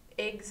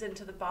eggs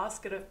into the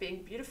basket of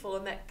being beautiful,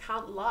 and that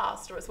can't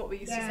last. Or it's what we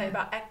used to say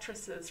about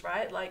actresses,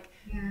 right? Like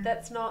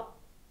that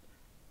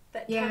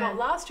cannot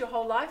last your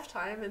whole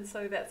lifetime, and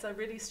so that's a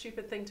really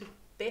stupid thing to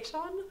bet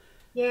on.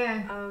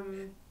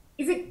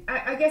 Is it?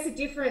 I guess a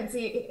difference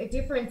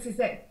is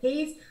that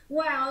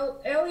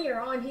earlier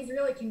on he's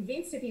really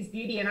convinced of his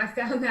beauty, and I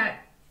found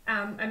that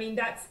I mean,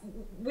 that's,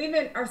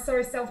 women are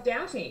so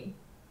self-doubting.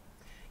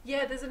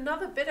 Yeah, there's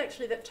another bit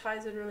actually that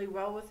ties in really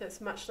well with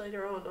this much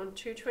later on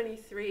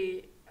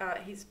 223.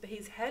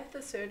 He's had the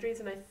surgeries,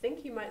 and I think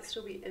he might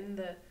still be in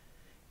the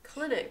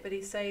clinic, but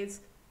he says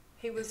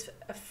he was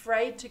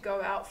afraid to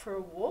go out for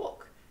a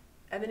walk.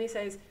 And then he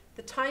says,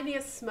 the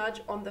tiniest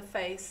smudge on the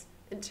face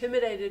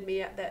intimidated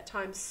me at that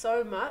time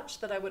so much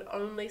that I would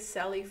only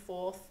sally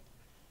forth,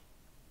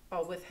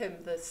 with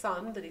him, the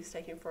son that he's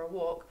taking for a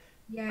walk,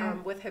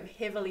 with him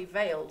heavily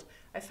veiled.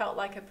 I felt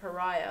like a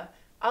pariah.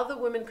 Other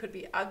women could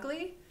be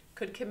ugly,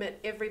 could commit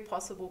every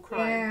possible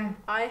crime.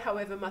 I,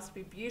 however, must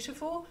be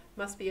beautiful,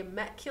 must be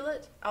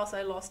immaculate, else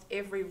I lost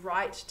every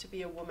right to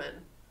be a woman.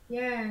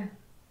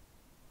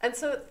 And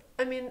so,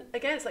 I mean,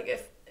 again, it's like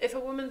if a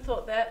woman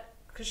thought that,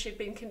 because she'd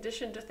been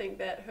conditioned to think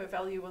that her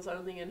value was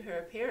only in her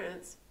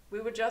appearance,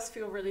 we would just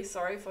feel really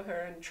sorry for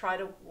her and try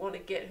to want to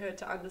get her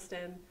to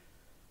understand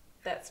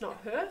that's not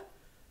her.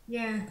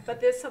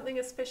 But there's something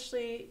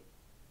especially,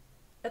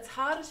 it's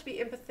harder to be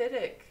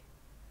empathetic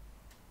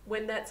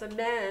when that's a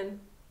man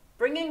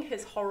bringing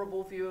his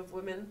horrible view of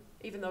women,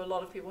 even though a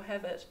lot of people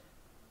have it,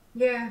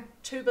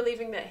 to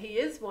believing that he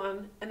is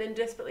one, and then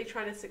desperately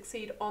trying to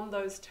succeed on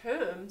those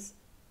terms.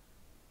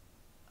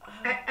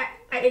 At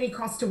any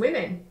cost to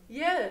women.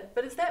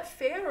 But is that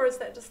fair, or is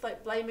that just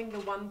like blaming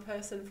the one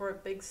person for a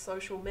big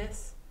social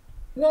mess?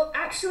 Well,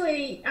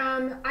 actually,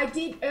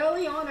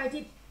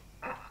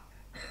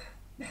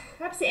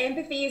 perhaps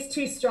empathy is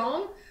too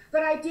strong,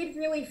 but I did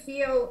really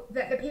feel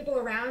that the people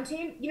around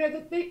him, you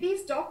know,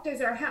 these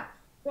doctors are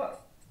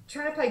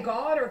trying to play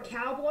God or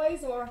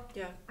cowboys, or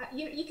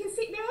you can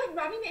see they're like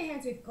rubbing their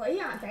hands with glee,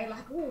 aren't they?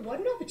 Like, oh, what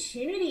an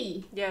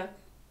opportunity!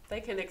 They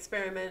can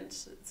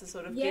experiment. It's a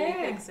sort of guinea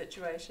pig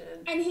situation.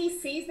 And he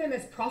sees them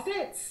as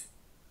prophets.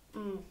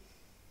 You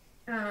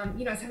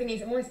know, as having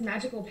these almost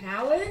magical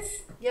powers.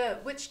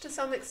 Which to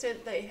some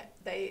extent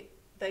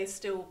they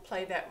still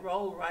play that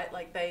role, right?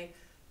 Like they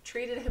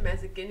treated him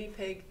as a guinea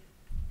pig.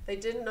 They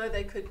didn't know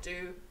they could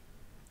do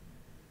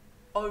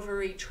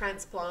ovary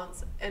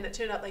transplants, and it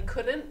turned out they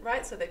couldn't,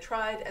 right? So they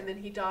tried, and then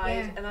he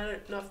died, and I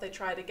don't know if they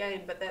tried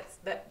again, but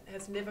that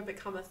has never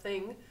become a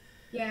thing.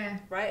 Yeah.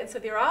 Right? And so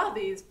there are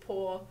these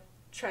poor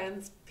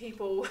trans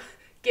people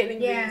getting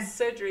these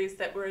surgeries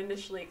that were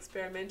initially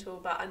experimental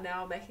but are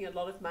now making a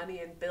lot of money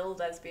and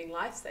billed as being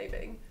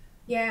life-saving.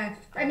 Yeah.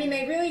 I mean,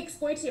 they really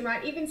exploited him,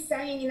 right? Even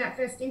saying in that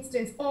first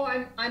instance, oh,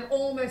 I'm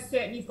almost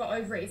certain you've got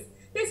ovaries.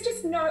 There's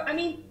just no, I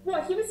mean,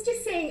 what, he was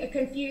just seeing a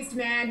confused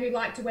man who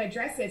liked to wear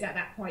dresses at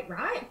that point,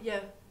 right?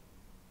 Yeah.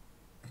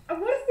 What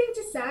a thing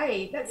to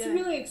say. That's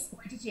really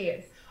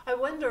exploitative. I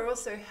wonder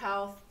also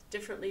how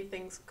differently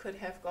things could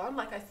have gone.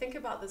 Like, I think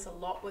about this a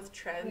lot with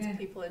trans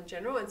people in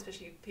general, and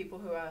especially people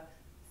who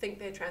think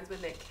they're trans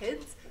when they're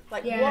kids.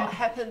 Like, what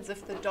happens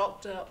if the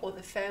doctor or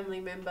the family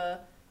member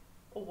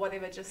or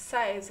whatever just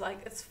says, like,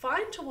 it's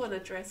fine to want to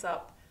dress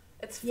up.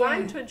 It's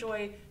fine to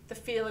enjoy the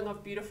feeling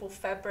of beautiful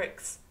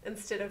fabrics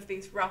instead of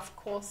these rough,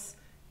 coarse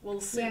wool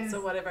suits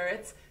or whatever.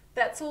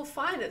 That's all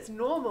fine. It's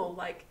normal.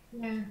 Like,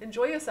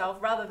 enjoy yourself,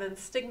 rather than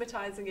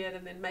stigmatizing it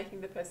and then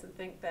making the person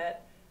think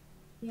that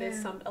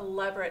there's some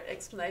elaborate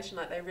explanation,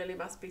 like they really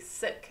must be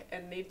sick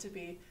and need to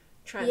be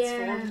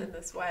transformed in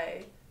this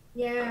way.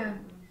 Yeah,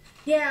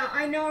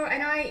 I know,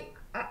 and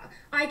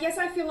I guess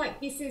I feel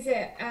like this is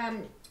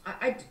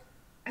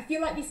I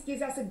feel like this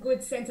gives us a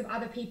good sense of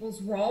other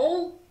people's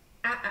role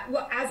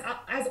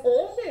as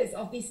authors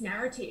of this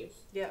narrative.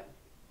 Yeah.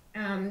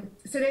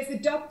 So there's the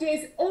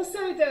doctors,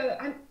 also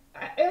the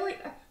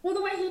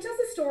the way he tells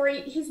the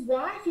story, his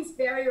wife is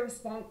very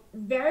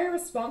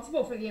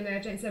responsible for the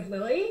emergence of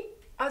Lily.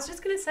 I was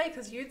just going to say,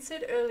 because you'd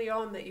said early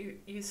on that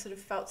you sort of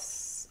felt,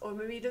 or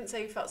maybe you didn't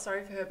say you felt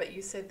sorry for her, but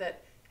you said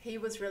that he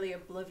was really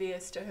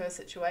oblivious to her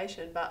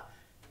situation.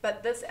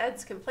 But this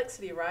adds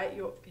complexity, right?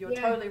 You're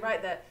totally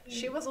right that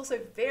she was also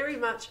very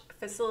much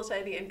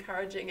facilitating,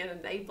 encouraging, and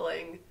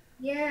enabling.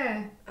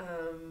 Yeah.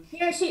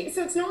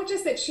 So it's not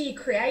just that she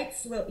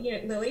creates,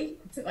 Lily.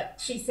 It's like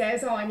she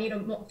says, "Oh, I need a."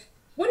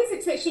 What is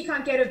it that she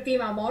can't get a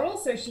female model?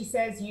 So she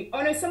says,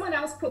 someone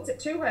else puts it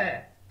to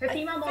her. Her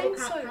female model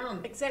can't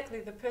come. Exactly.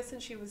 The person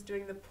she was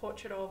doing the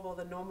portrait of, or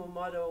the normal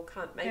model,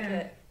 can't make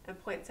it, and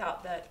points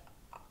out that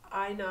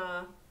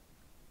Einar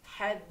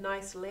had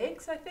nice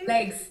legs, I think.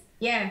 Legs,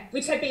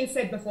 which had been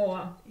said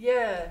before.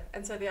 Yeah,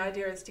 and so the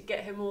idea is to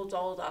get him all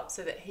dolled up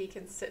so that he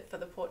can sit for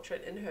the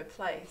portrait in her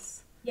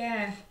place.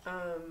 Yeah.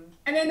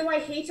 And then the way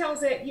he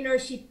tells it,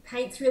 she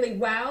paints really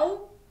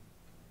well,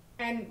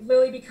 and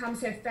Lily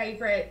becomes her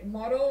favorite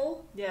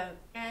model. Yeah.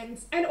 And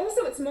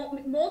also it's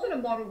more than a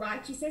model,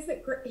 right? He says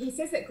that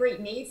Greek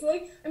needs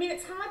Lily. I mean,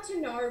 it's hard to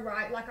know,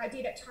 right? Like I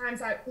did at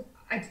times, I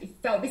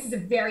felt this is a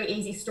very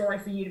easy story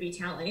for you to be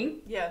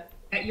telling. Yeah.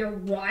 That your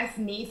wife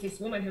needs this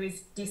woman who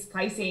is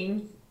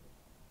displacing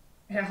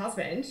her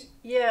husband.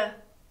 Yeah.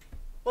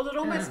 Well, it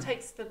almost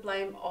takes the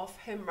blame off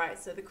him, right?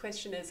 So the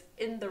question is,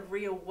 in the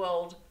real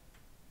world,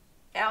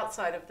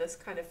 outside of this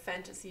kind of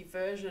fantasy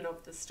version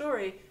of the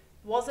story,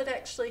 was it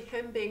actually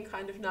him being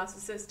kind of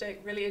narcissistic,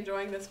 really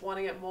enjoying this,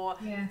 wanting it more,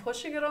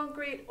 pushing it on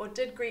Greet, or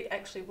did Greet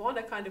actually want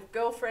a kind of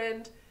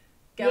girlfriend,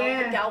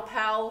 gal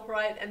pal,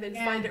 right, and then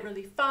find it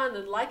really fun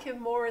and like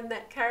him more in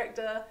that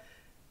character?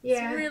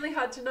 It's really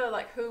hard to know,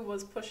 like, who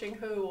was pushing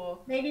who, or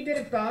maybe a bit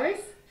of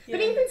both. But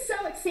even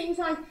so, it seems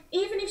like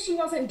even if she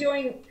wasn't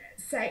doing,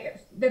 say,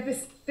 the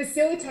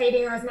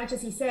facilitating, or as much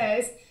as he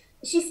says,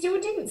 she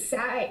still didn't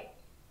say.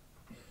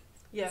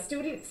 Yeah.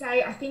 Still didn't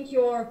say, I think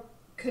you're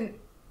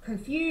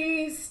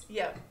confused.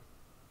 Yeah.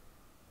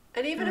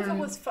 And even if it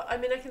was, I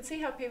mean, I can see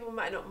how people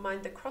might not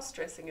mind the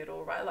cross-dressing at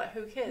all, right? Like,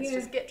 who cares?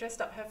 Just get dressed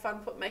up, have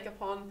fun, put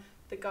makeup on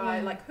the guy.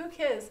 Like, who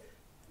cares?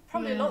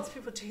 Probably lots of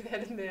people do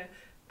that in their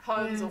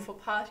homes or for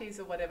parties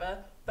or whatever.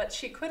 But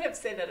she could have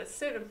said at a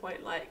certain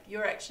point, like,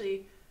 you're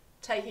actually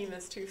taking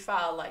this too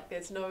far. Like,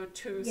 there's no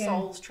two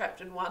souls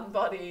trapped in one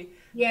body.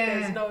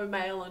 There's no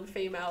male and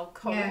female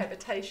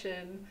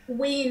cohabitation.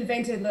 We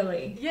invented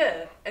Lily.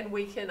 Yeah, and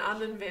we can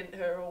uninvent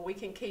her, or we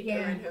can keep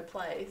her in her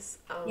place.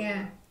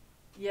 Yeah.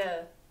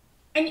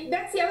 And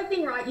that's the other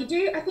thing, right? I think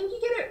you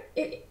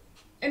get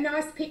a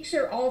nice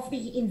picture of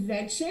the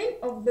invention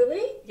of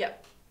Lily.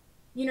 Yep.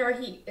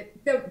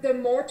 The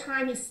more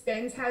time he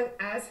spends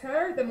as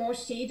her, the more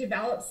she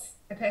develops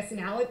a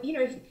personality.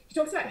 He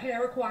talks about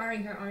her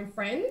acquiring her own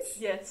friends.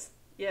 Yes,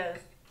 yeah.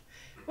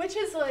 Which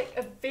is like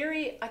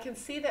I can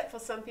see that for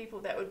some people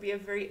that would be a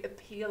very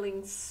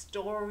appealing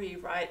story,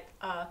 right?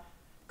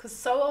 Because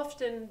so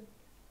often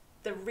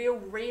the real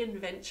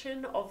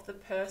reinvention of the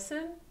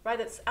person, right?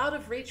 It's out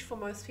of reach for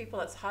most people.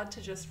 It's hard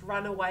to just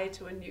run away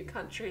to a new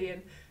country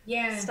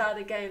and start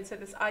again. So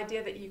this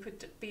idea that you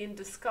could be in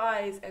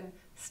disguise and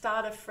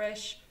start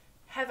afresh,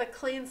 have a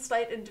clean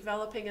slate in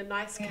developing a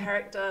nice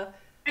character.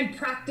 And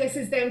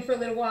practices them for a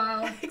little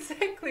while.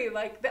 Exactly.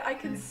 Like, I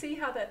can see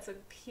how that's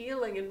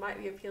appealing and might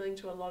be appealing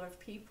to a lot of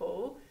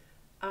people.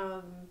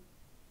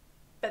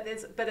 But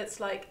it's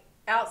like,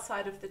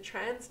 outside of the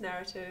trans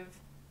narrative,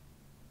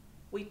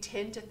 we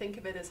tend to think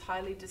of it as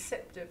highly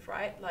deceptive,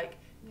 right? Like,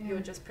 you're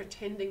just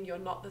pretending you're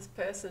not this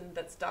person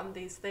that's done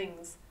these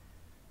things.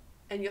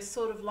 and you're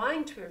sort of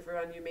lying to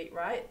everyone you meet,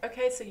 right?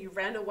 Okay, so you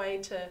ran away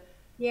to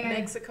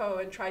Mexico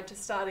and tried to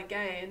start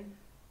again,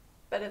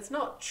 but it's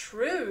not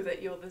true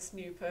that you're this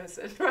new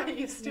person, right?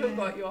 You've still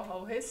got your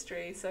whole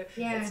history. So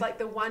it's like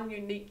the one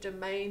unique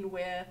domain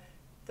where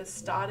the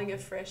starting a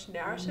fresh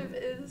narrative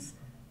is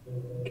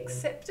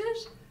accepted.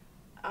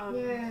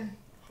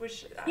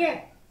 Which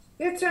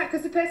that's right,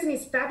 because the person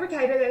is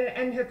fabricated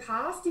and her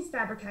past is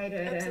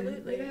fabricated.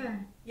 Absolutely.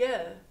 And,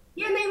 yeah,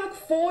 and they like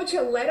forge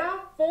a letter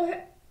for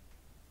her.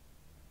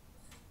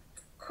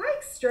 Quite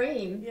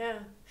extreme. Yeah.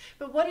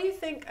 But what do you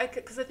think,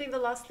 because I think the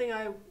last thing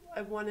I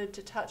wanted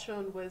to touch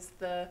on was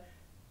the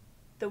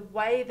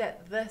way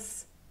that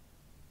this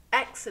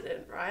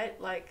accident,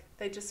 right? Like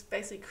they just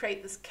basically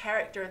create this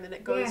character and then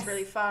it goes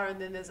really far and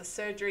then there's a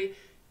surgery,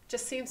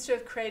 just seems to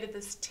have created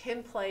this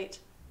template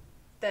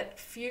that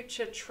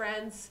future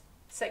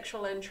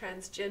transsexual and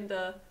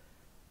transgender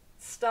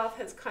stuff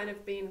has kind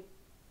of been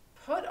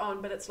put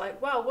on, but it's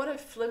like, wow, what a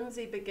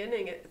flimsy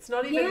beginning. It's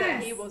not even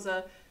that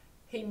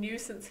he knew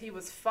since he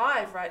was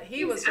 5, right?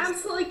 He was just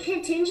absolutely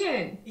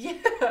contingent.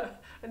 Yeah.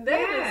 And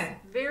that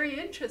is very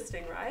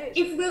interesting, right?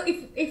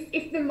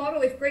 If the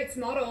model, if Greet's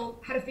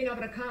model had been able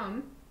to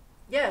come,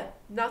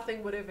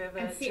 nothing would have ever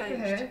changed. For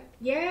her.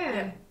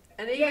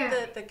 And even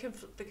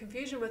the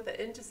confusion with the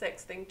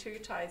intersex thing too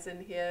ties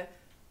in here,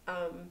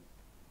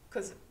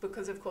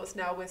 because of course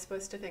now we're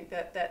supposed to think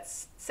that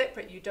that's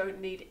separate. You don't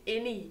need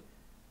any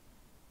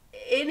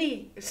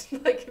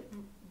like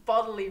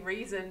bodily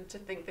reason to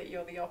think that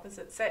you're the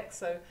opposite sex.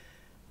 So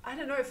I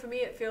don't know, for me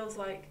it feels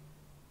like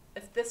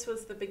if this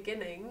was the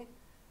beginning,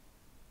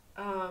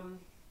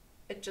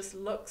 it just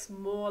looks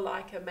more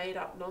like a made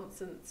up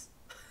nonsense.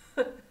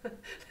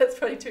 That's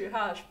probably too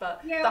harsh,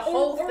 but the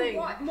whole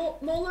thing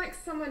more like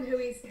someone who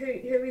is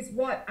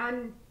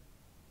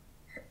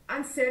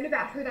uncertain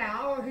about who they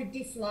are or who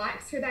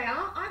dislikes who they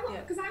are.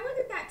 Because I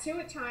wondered that too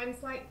at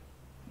times, like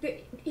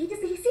he seemed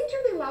to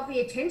really love the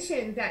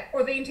attention that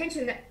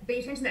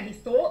he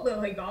thought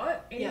Lily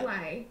got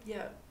anyway.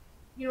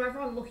 You know,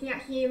 everyone looking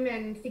at him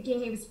and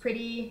thinking he was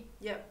pretty.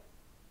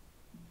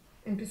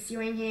 And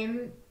pursuing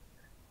him.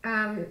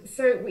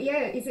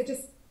 Is it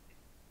just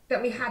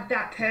that we had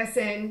that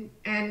person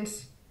and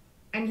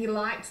he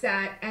liked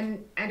that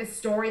and a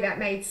story that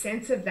made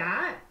sense of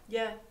that?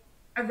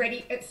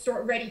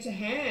 Ready to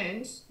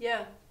hand.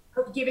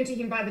 Given to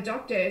him by the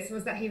doctors,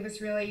 was that he was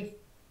really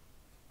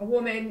a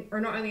woman,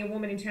 or not only a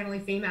woman, internally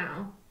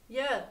female.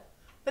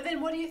 But then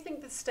what do you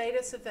think the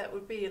status of that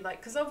would be? Like,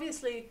 because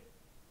obviously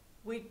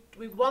we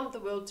want the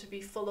world to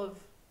be full of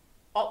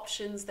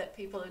options that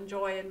people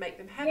enjoy and make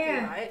them happy,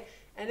 right?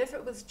 And if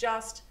it was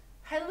just,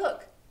 hey,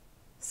 look,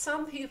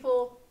 some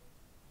people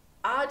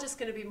are just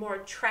going to be more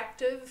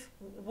attractive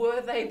were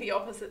they the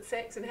opposite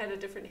sex and had a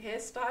different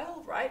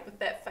hairstyle, right, with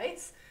that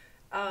face.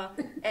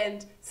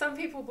 And some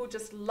people will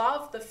just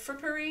love the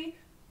frippery.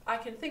 I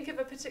can think of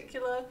a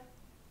particular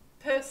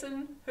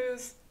person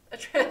who's a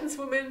trans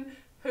woman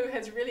who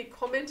has really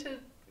commented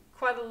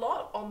quite a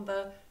lot on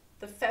the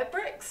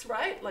fabrics,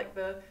 right? Like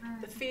the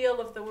feel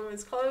of the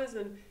women's clothes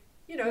and,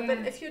 you know, but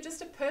if you're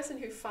just a person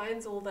who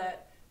finds all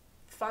that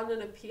fun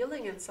and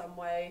appealing in some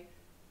way,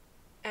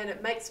 and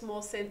it makes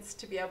more sense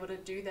to be able to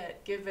do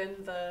that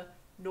given the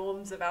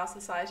norms of our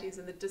societies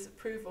and the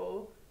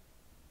disapproval,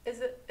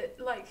 is it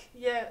like,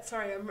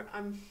 sorry,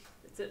 I'm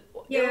it's an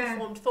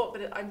ill-formed thought,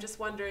 but I'm just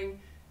wondering,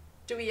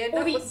 do we end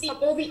up with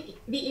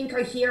the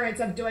incoherence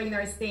of doing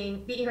those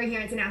things, the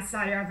incoherence in our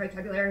society, our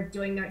vocabulary of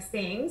doing those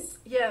things,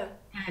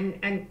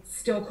 and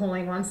still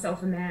calling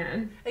oneself a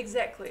man.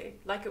 Exactly.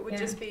 Like it would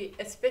just be,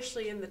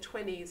 especially in the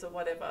 20s or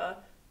whatever,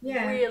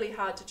 really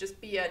hard to just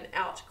be an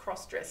out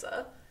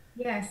cross-dresser.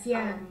 So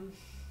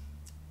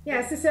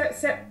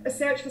a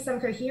search for some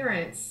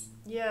coherence.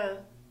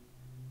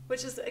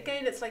 Which is,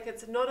 again, it's like,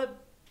 it's not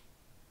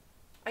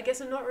I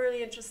guess I'm not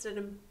really interested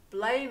in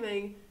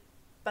blaming,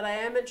 but I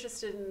am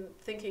interested in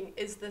thinking,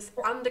 is this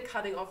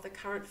undercutting of the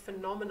current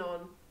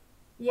phenomenon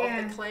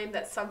of the claim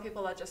that some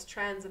people are just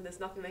trans and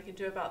there's nothing they can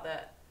do about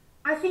that?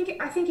 I think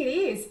it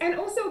is. And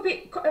also a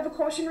bit of a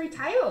cautionary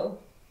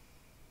tale.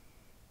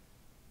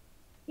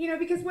 You know,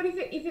 because what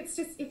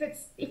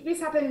if this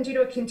happened due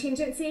to a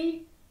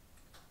contingency,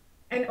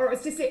 or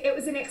it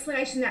was an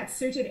explanation that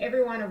suited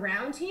everyone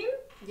around him?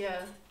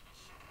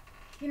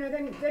 You know,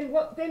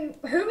 then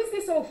who is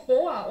this all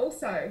for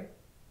also?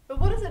 But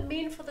what does it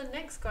mean for the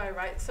next guy,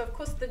 right? So of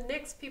course the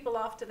next people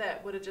after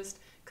that would have just,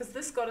 because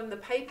this got in the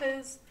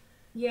papers,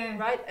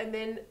 right? And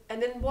then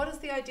what is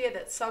the idea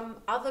that some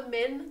other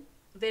men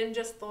then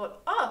just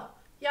thought,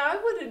 I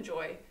would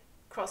enjoy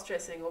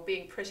cross-dressing or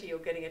being pretty or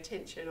getting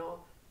attention or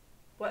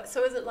what?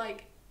 So is it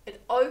like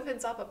it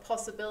opens up a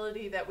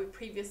possibility that we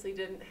previously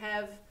didn't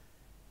have,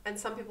 and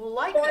some people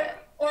like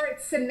that? Or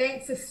it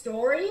cements a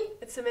story.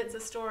 It cements a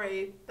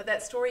story, but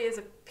that story is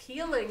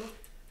appealing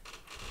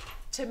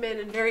to men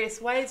in various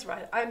ways,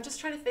 right? I'm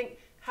just trying to think,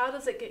 how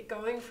does it get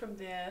going from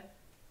there?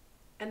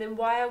 And then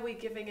why are we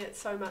giving it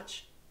so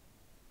much?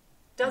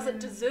 Does it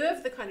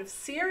deserve the kind of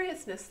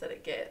seriousness that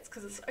it gets?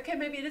 Because it's, okay,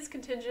 maybe it is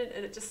contingent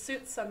and it just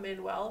suits some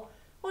men well,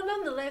 Well,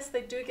 nonetheless,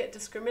 they do get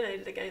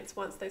discriminated against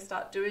once they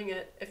start doing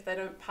it if they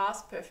don't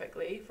pass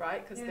perfectly,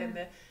 right? Because then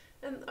they're...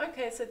 And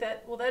okay, so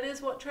that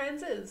is what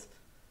trans is.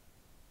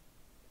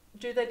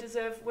 Do they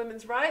deserve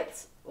women's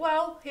rights?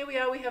 Well, here we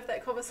are, we have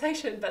that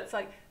conversation, but it's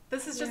like,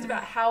 this is just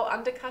about how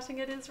undercutting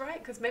it is, right?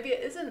 Because maybe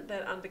it isn't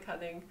that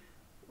undercutting.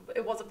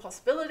 It was a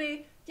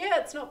possibility. Yeah,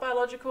 it's not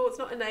biological, it's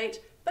not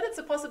innate, but it's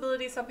a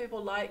possibility some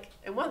people like.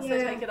 And once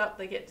they take it up,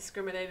 they get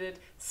discriminated,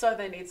 so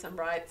they need some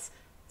rights.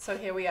 So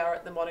here we are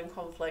at the modern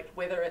conflict,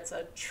 whether it's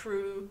a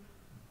true...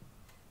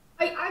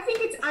 I think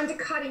it's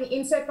undercutting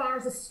insofar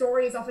as the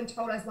story is often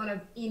told as one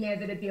of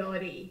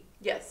inevitability.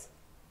 Yes.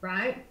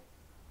 Right?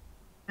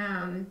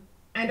 And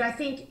I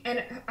think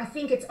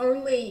it's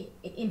only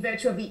in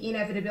virtue of the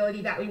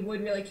inevitability that we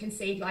would really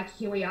concede, like,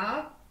 here we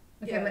are.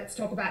 Okay, let's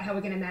talk about how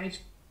we're going to manage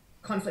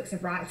conflicts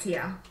of rights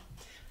here.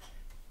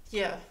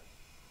 Yeah.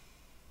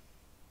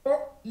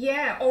 Or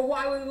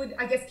why we would,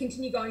 I guess,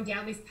 continue going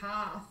down this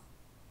path.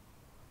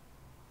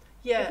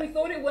 Yeah. If we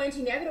thought it weren't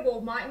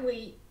inevitable, mightn't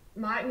we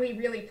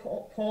really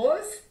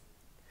pause?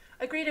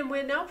 Agreed, and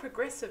we're now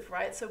progressive,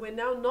 right? So we're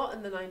now not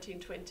in the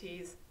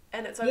 1920s,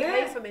 and it's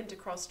okay for men to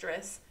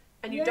cross-dress,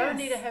 and you don't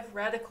need to have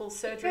radical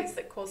surgeries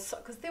that cause...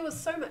 Because there was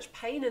so much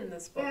pain in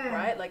this book,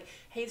 right? Like,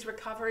 he's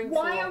recovering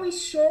Why are we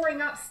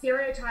shoring up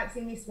stereotypes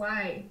in this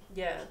way?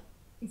 Yeah.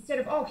 Instead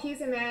of,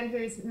 here's a man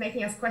who's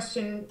making us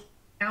question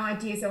our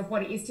ideas of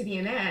what it is to be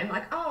a man.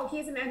 Like,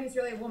 here's a man who's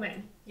really a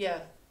woman. Yeah.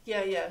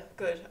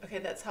 Good. Okay,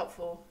 that's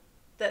helpful.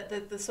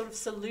 That the sort of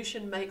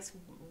solution makes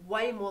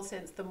way more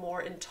sense the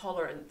more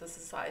intolerant the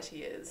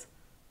society is.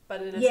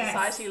 But in a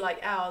society like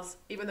ours,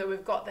 even though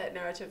we've got that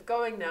narrative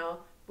going now,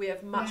 we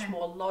have much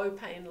more low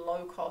pain,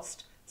 low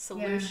cost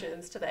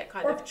solutions to that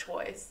kind of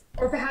choice.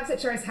 Or perhaps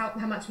it shows how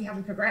much we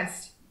haven't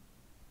progressed.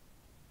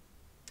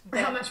 Or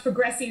how much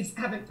progressives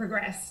haven't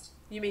progressed.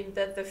 You mean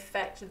that the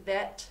fact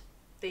that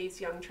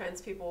these young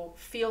trans people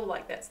feel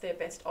like that's their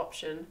best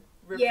option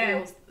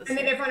reveals and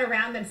then everyone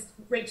around them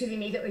reaches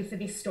immediately for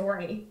this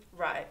story.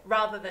 Right.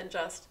 Rather than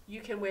just,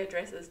 you can wear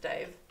dresses,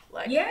 Dave.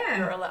 Like,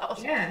 you're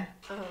allowed.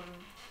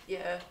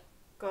 Yeah.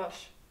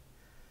 Gosh.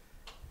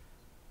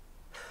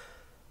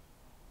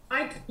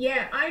 I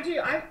do.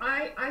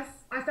 I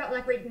felt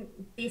like reading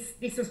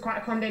this was quite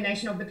a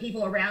condemnation of the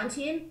people around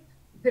him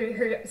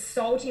who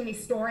sold him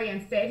this story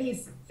and fed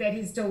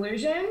his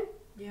delusion.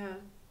 Yeah.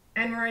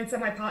 And were in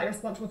some way partly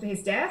responsible for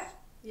his death.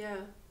 Yeah.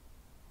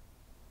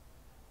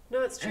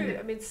 No, it's true.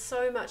 I mean,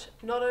 so much,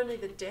 not only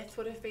the death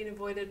would have been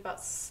avoided, but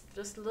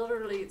just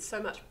literally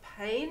so much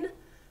pain,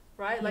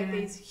 right? Like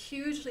these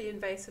hugely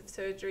invasive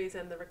surgeries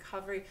and the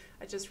recovery.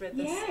 I just read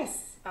this.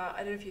 Yes. I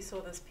don't know if you saw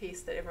this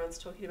piece that everyone's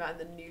talking about in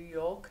the New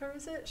Yorker,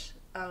 is it?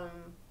 I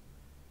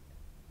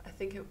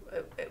think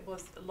it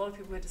was, a lot of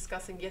people were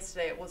discussing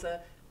yesterday. It was a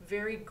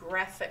very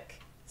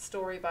graphic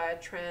story by a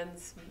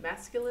trans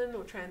masculine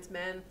or trans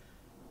man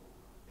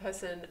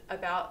person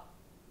about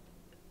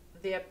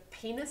their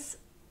penis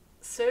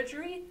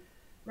surgery,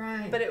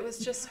 right? But it was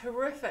just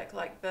horrific,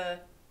 like the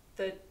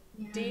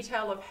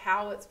detail of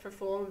how it's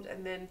performed,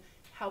 and then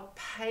how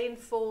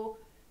painful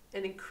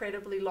and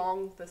incredibly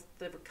long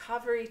the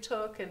recovery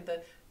took, and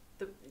the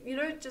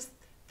just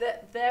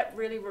that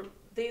really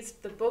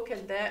the book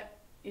and that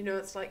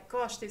it's like,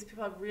 gosh, these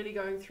people are really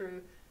going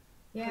through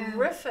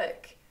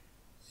horrific.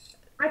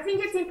 I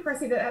think it's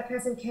impressive that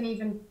person can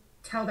even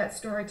tell that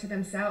story to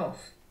themselves.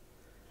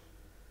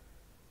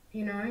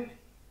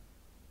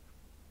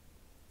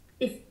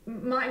 If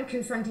mightn't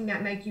confronting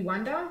that make you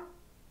wonder?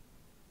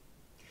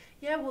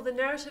 Yeah, well, the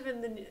narrative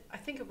I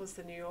think it was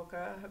the New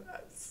Yorker,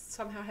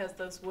 somehow has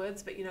those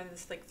words, but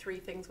there's like 3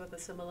 things with a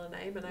similar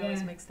name, and I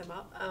always mix them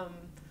up.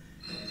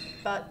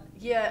 But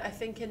yeah, I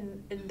think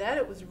in that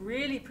it was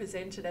really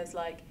presented as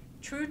like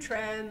true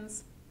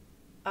trans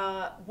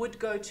would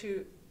go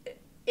to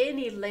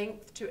any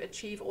length to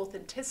achieve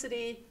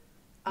authenticity.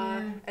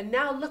 And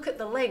now look at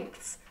the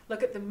lengths.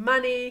 Look at the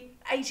money,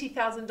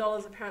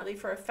 $80,000 apparently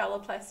for a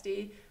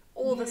phalloplasty,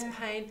 all this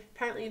pain.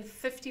 Apparently in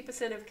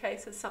 50% of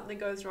cases something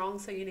goes wrong,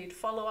 so you need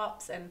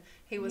follow-ups. And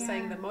he was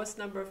saying the most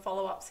number of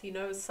follow-ups he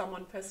knows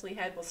someone personally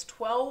had was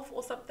 12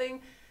 or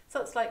something. So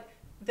it's like,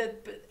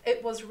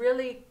 it was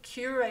really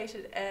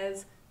curated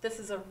as this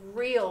is a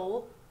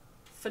real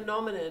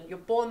phenomenon. You're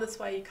born this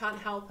way, you can't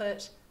help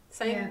it.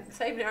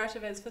 Same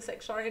narrative as for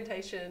sexual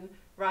orientation,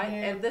 right?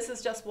 And this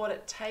is just what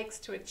it takes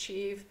to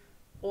achieve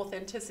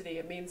authenticity.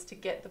 It means to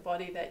get the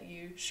body that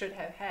you should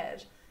have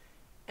had.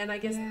 And I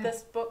guess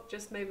this book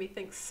just made me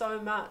think so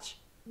much.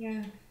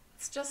 Yeah.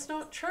 It's just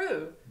not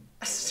true.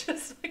 It's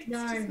just like,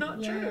 it's just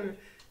not true.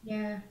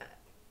 Yeah.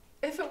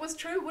 If it was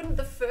true, wouldn't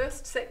the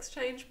first sex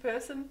change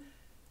person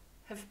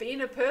have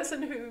been a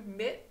person who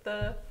met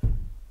the...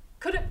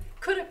 Could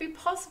it be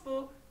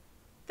possible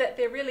that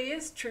there really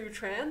is true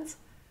trans,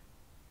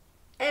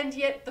 and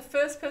yet the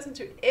first person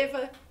to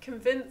ever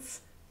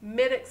convince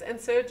medics and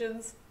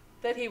surgeons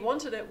that he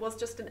wanted it was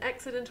just an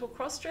accidental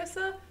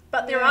cross-dresser?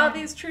 But there are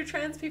these true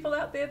trans people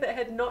out there that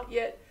had not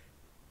yet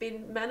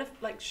been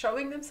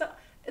showing themselves.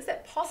 Is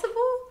that possible?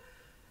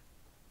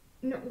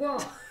 No,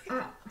 well,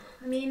 I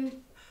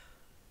mean,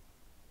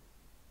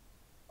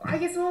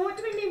 guess, well, what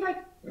do we mean by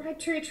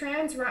true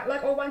trans, right?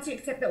 Like, or once you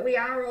accept that we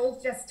are all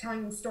just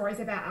telling stories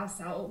about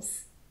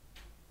ourselves.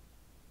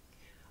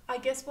 I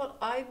guess what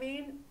I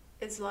mean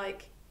is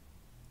like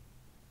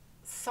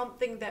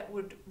something that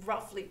would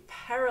roughly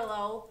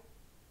parallel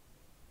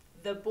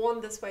the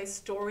Born This Way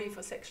story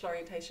for sexual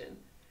orientation.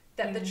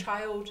 That the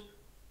child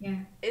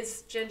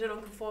is gender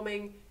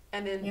non-conforming,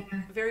 and then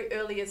very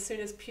early, as soon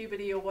as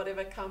puberty or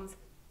whatever comes,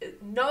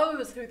 it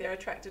knows who they're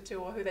attracted to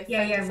or who they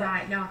fantasize.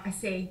 Right. No, I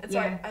see. And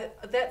so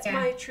that's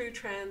my true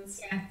trans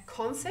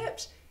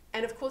concept.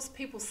 And of course,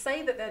 people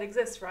say that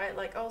exists, right?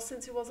 Like, oh,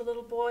 since he was a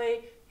little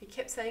boy, he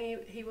kept saying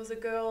he was a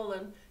girl,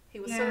 and he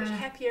was so much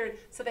happier. And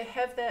so they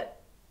have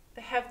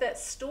that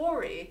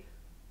story.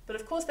 But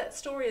of course, that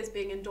story is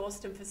being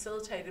endorsed and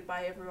facilitated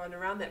by everyone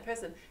around that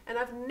person. And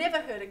I've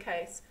never heard a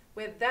case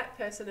where that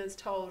person is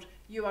told,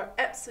 you are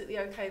absolutely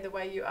okay the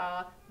way you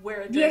are,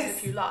 wear a dress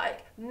if you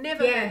like.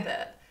 Never heard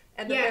that.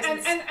 And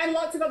and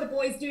lots of other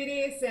boys do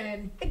this,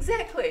 and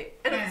exactly.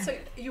 And so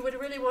you would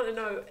really want to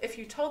know, if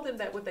you told them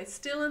that, would they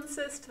still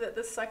insist that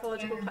this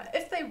psychological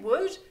if they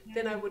would,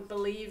 then I would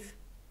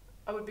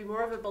be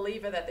more of a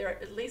believer that there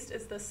at least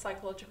is this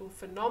psychological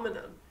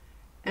phenomenon,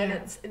 and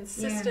it's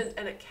insistent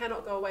and it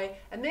cannot go away.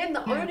 And then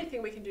the only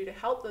thing we can do to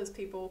help those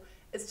people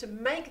is to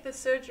make the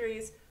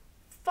surgeries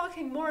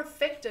fucking more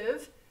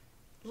effective,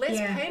 less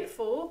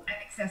painful, and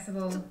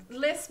accessible,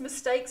 less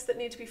mistakes that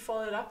need to be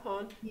followed up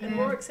on, and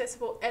more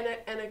accessible, and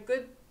a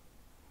good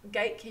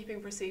gatekeeping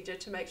procedure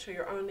to make sure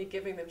you're only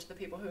giving them to the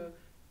people who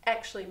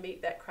actually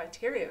meet that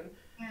criterion.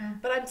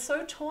 But I'm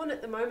so torn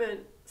at the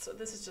moment, so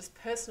this is just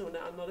personal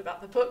now, not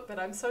about the book, but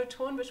I'm so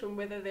torn between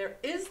whether there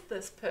is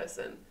this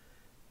person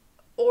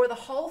or the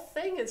whole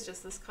thing is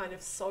just this kind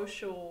of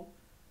social,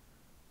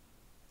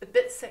 a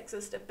bit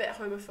sexist, a bit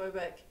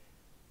homophobic,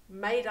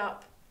 made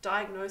up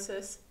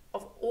diagnosis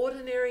of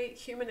ordinary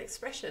human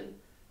expression.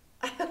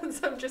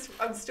 So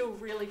I'm still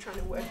really trying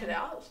to work it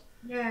out.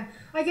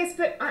 I guess,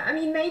 but I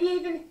mean, maybe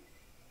even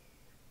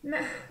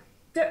isn't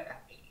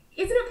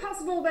it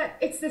possible that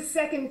it's the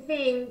second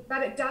thing,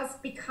 but it does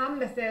become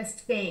the first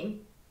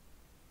thing?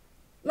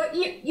 Like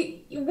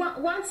you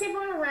once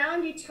everyone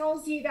around you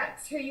tells you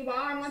that's who you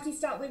are, and once you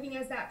start living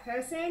as that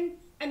person,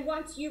 and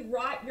once you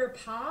write your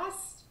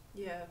past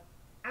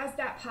as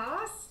that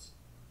past,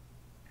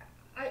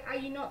 are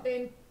you not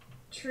then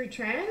true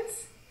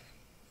trans?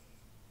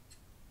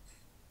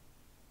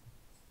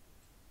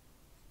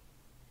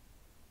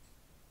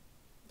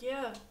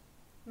 Yeah,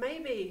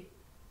 maybe.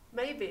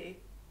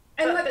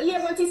 And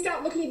once you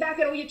start looking back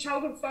at all your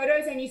childhood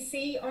photos and you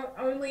see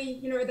only,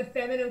 the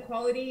feminine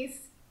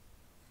qualities.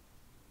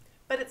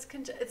 But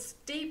it's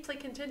deeply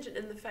contingent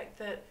in the fact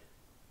that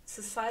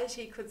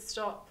society could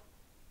stop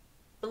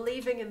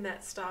believing in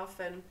that stuff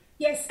and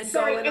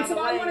so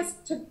I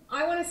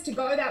want us to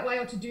go that way,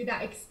 or to do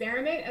that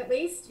experiment at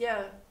least.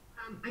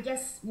 I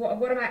guess what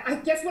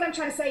I'm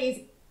trying to say is,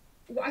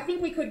 I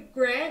think we could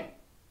grant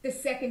the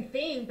second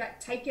thing,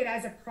 but take it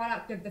as a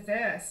product of the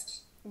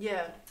first.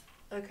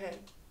 Okay.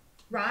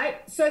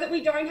 Right? So that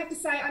we don't have to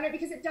say, I know,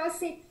 because it does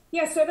seem,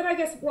 so that I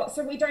guess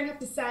so we don't have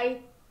to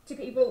say to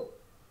people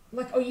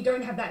like, oh, you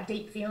don't have that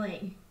deep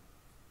feeling.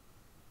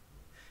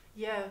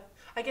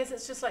 I guess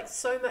it's just like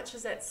so much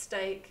is at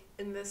stake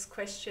in this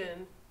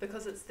question,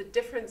 because it's the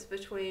difference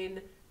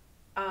between,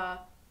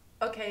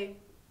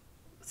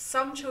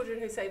 some children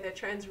who say they're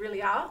trans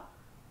really are,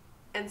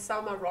 and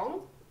some are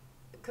wrong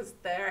because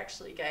they're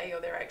actually gay or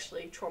they're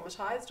actually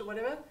traumatized or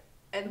whatever,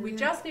 and we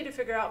just need to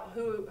figure out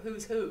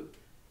who's who.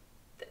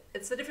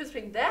 It's the difference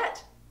between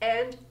that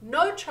and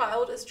no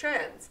child is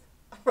trans,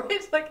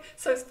 right? Like,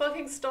 so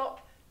fucking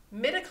stop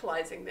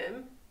medicalizing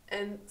them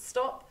and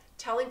stop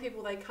telling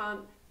people they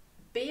can't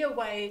be a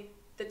way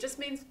that just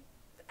means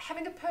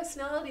having a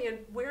personality and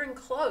wearing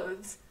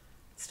clothes.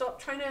 Stop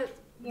trying to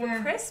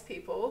repress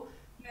people.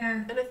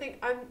 And I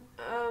think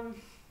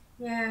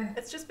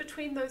it's just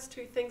between those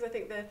two things. I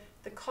think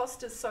the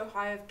cost is so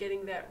high of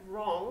getting that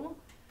wrong.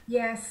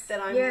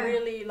 That I'm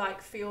really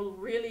feel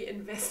really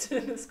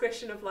invested in this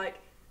question of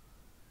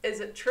is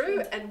it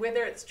true? And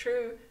whether it's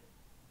true,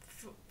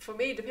 for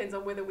me, depends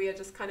on whether we are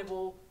just kind of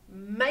all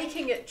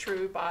making it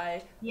true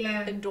by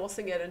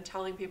endorsing it and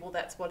telling people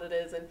that's what it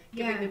is, and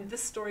giving them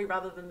this story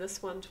rather than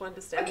this one to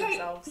understand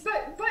themselves.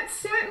 But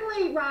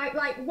certainly,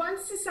 right,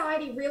 once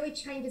society really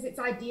changes its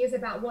ideas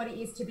about what it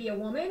is to be a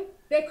woman,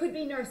 there could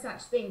be no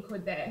such thing,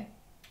 could there?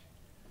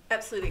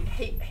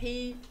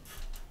 Absolutely.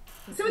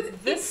 So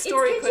this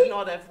story could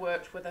not have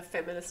worked with a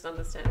feminist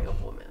understanding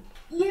of woman.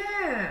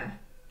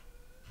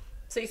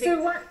 So you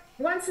think... So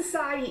once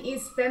society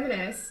is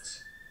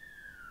feminist...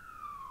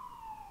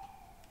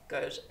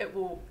 Good. It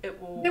will...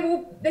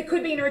 There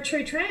could be no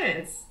true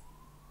trans.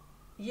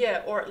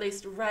 Or at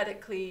least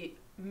radically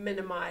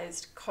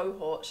minimized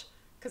cohort.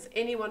 Because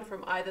anyone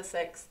from either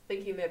sex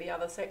thinking they're the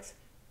other sex,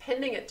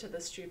 pinning it to the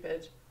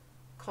stupid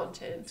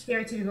content...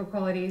 Stereotypical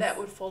qualities. That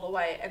would fall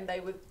away.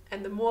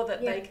 And the more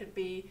that they could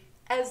be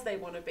as they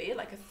want to be,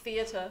 like a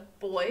theatre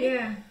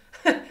boy,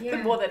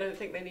 the more they don't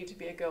think they need to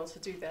be a girl to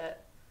do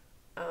that.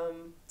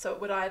 So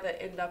it would either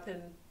end up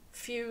in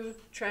few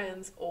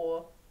trans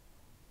or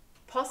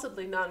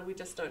possibly none. We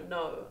just don't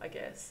know, I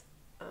guess.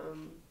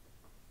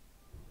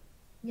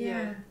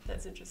 Yeah,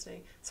 that's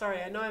interesting.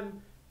 Sorry, I know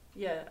I'm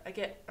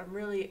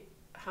really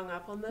hung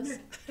up on this.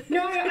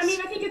 No, I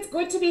mean, I think it's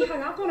good to be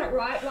hung up on it,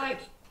 right?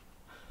 Like,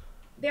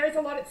 there is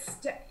a lot at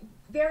stake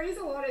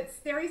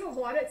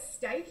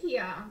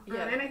here,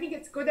 and I think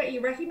it's good that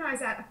you recognise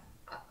that.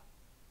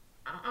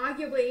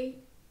 Arguably,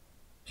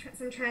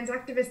 some trans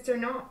activists are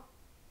not.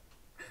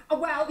 Oh,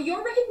 well,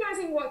 you're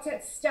recognising what's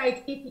at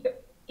stake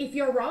if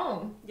you're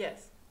wrong.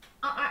 Yes.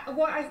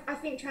 I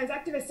think trans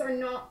activists are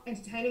not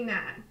entertaining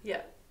that.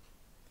 Yeah.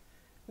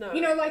 No.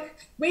 You know,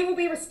 like, we will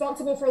be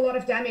responsible for a lot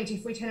of damage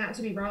if we turn out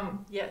to be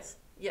wrong. Yes.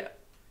 Yeah.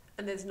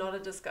 And there's not a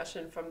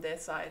discussion from their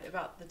side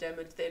about the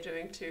damage they're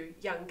doing to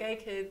young gay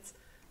kids,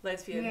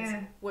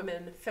 lesbians,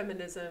 women,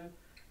 feminism.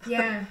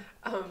 Yeah.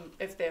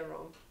 If they're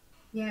wrong.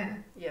 Yeah.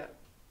 Yeah.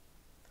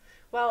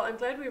 Well, I'm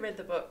glad we read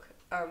the book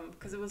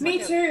because it was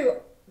Me too.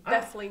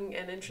 Baffling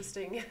and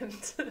interesting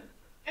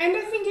and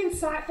I think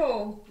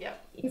insightful. Yeah.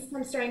 In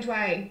some strange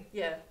way.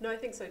 Yeah. No, I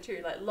think so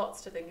too. Like,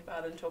 lots to think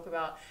about and talk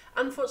about.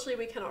 Unfortunately,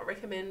 we cannot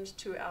recommend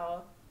to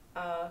our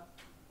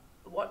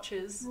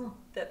watchers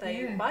that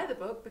they buy the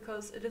book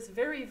because it is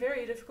very,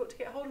 very difficult to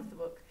get hold of the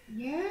book.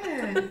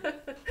 Yeah.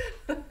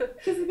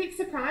 Which is a bit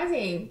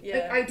surprising.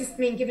 Yeah. Like, I just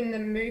mean, given the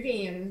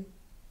movie and...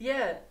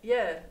 Yeah.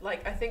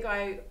 Like, I think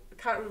I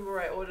can't remember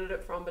where I ordered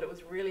it from, but it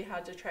was really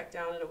hard to track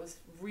down and it was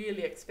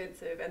really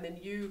expensive, and then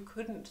you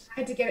couldn't...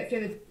 I had to get it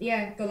through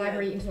the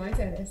library into loan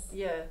service.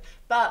 Yeah.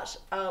 But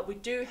we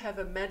do have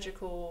a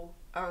magical...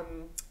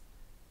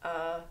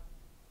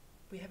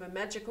 we have a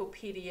magical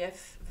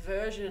PDF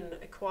version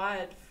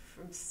acquired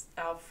from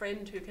our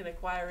friend who can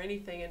acquire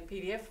anything in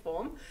PDF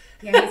form.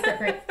 Yeah, he's got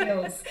great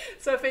skills.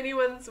 So if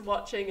anyone's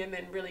watching and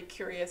then really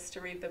curious to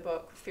read the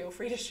book, feel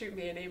free to shoot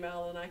me an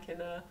email and I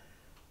can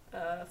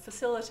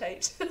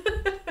facilitate.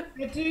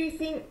 I do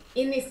think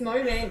in this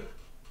moment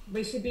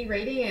we should be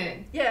reading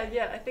it.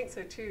 Yeah, I think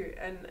so too.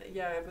 And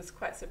I was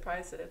quite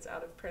surprised that it's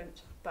out of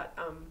print. But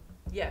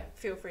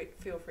feel free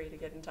to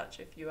get in touch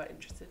if you are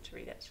interested to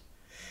read it.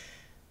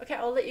 Okay,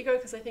 I'll let you go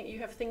because I think you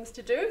have things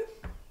to do.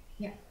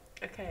 Yeah.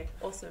 Okay,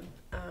 awesome.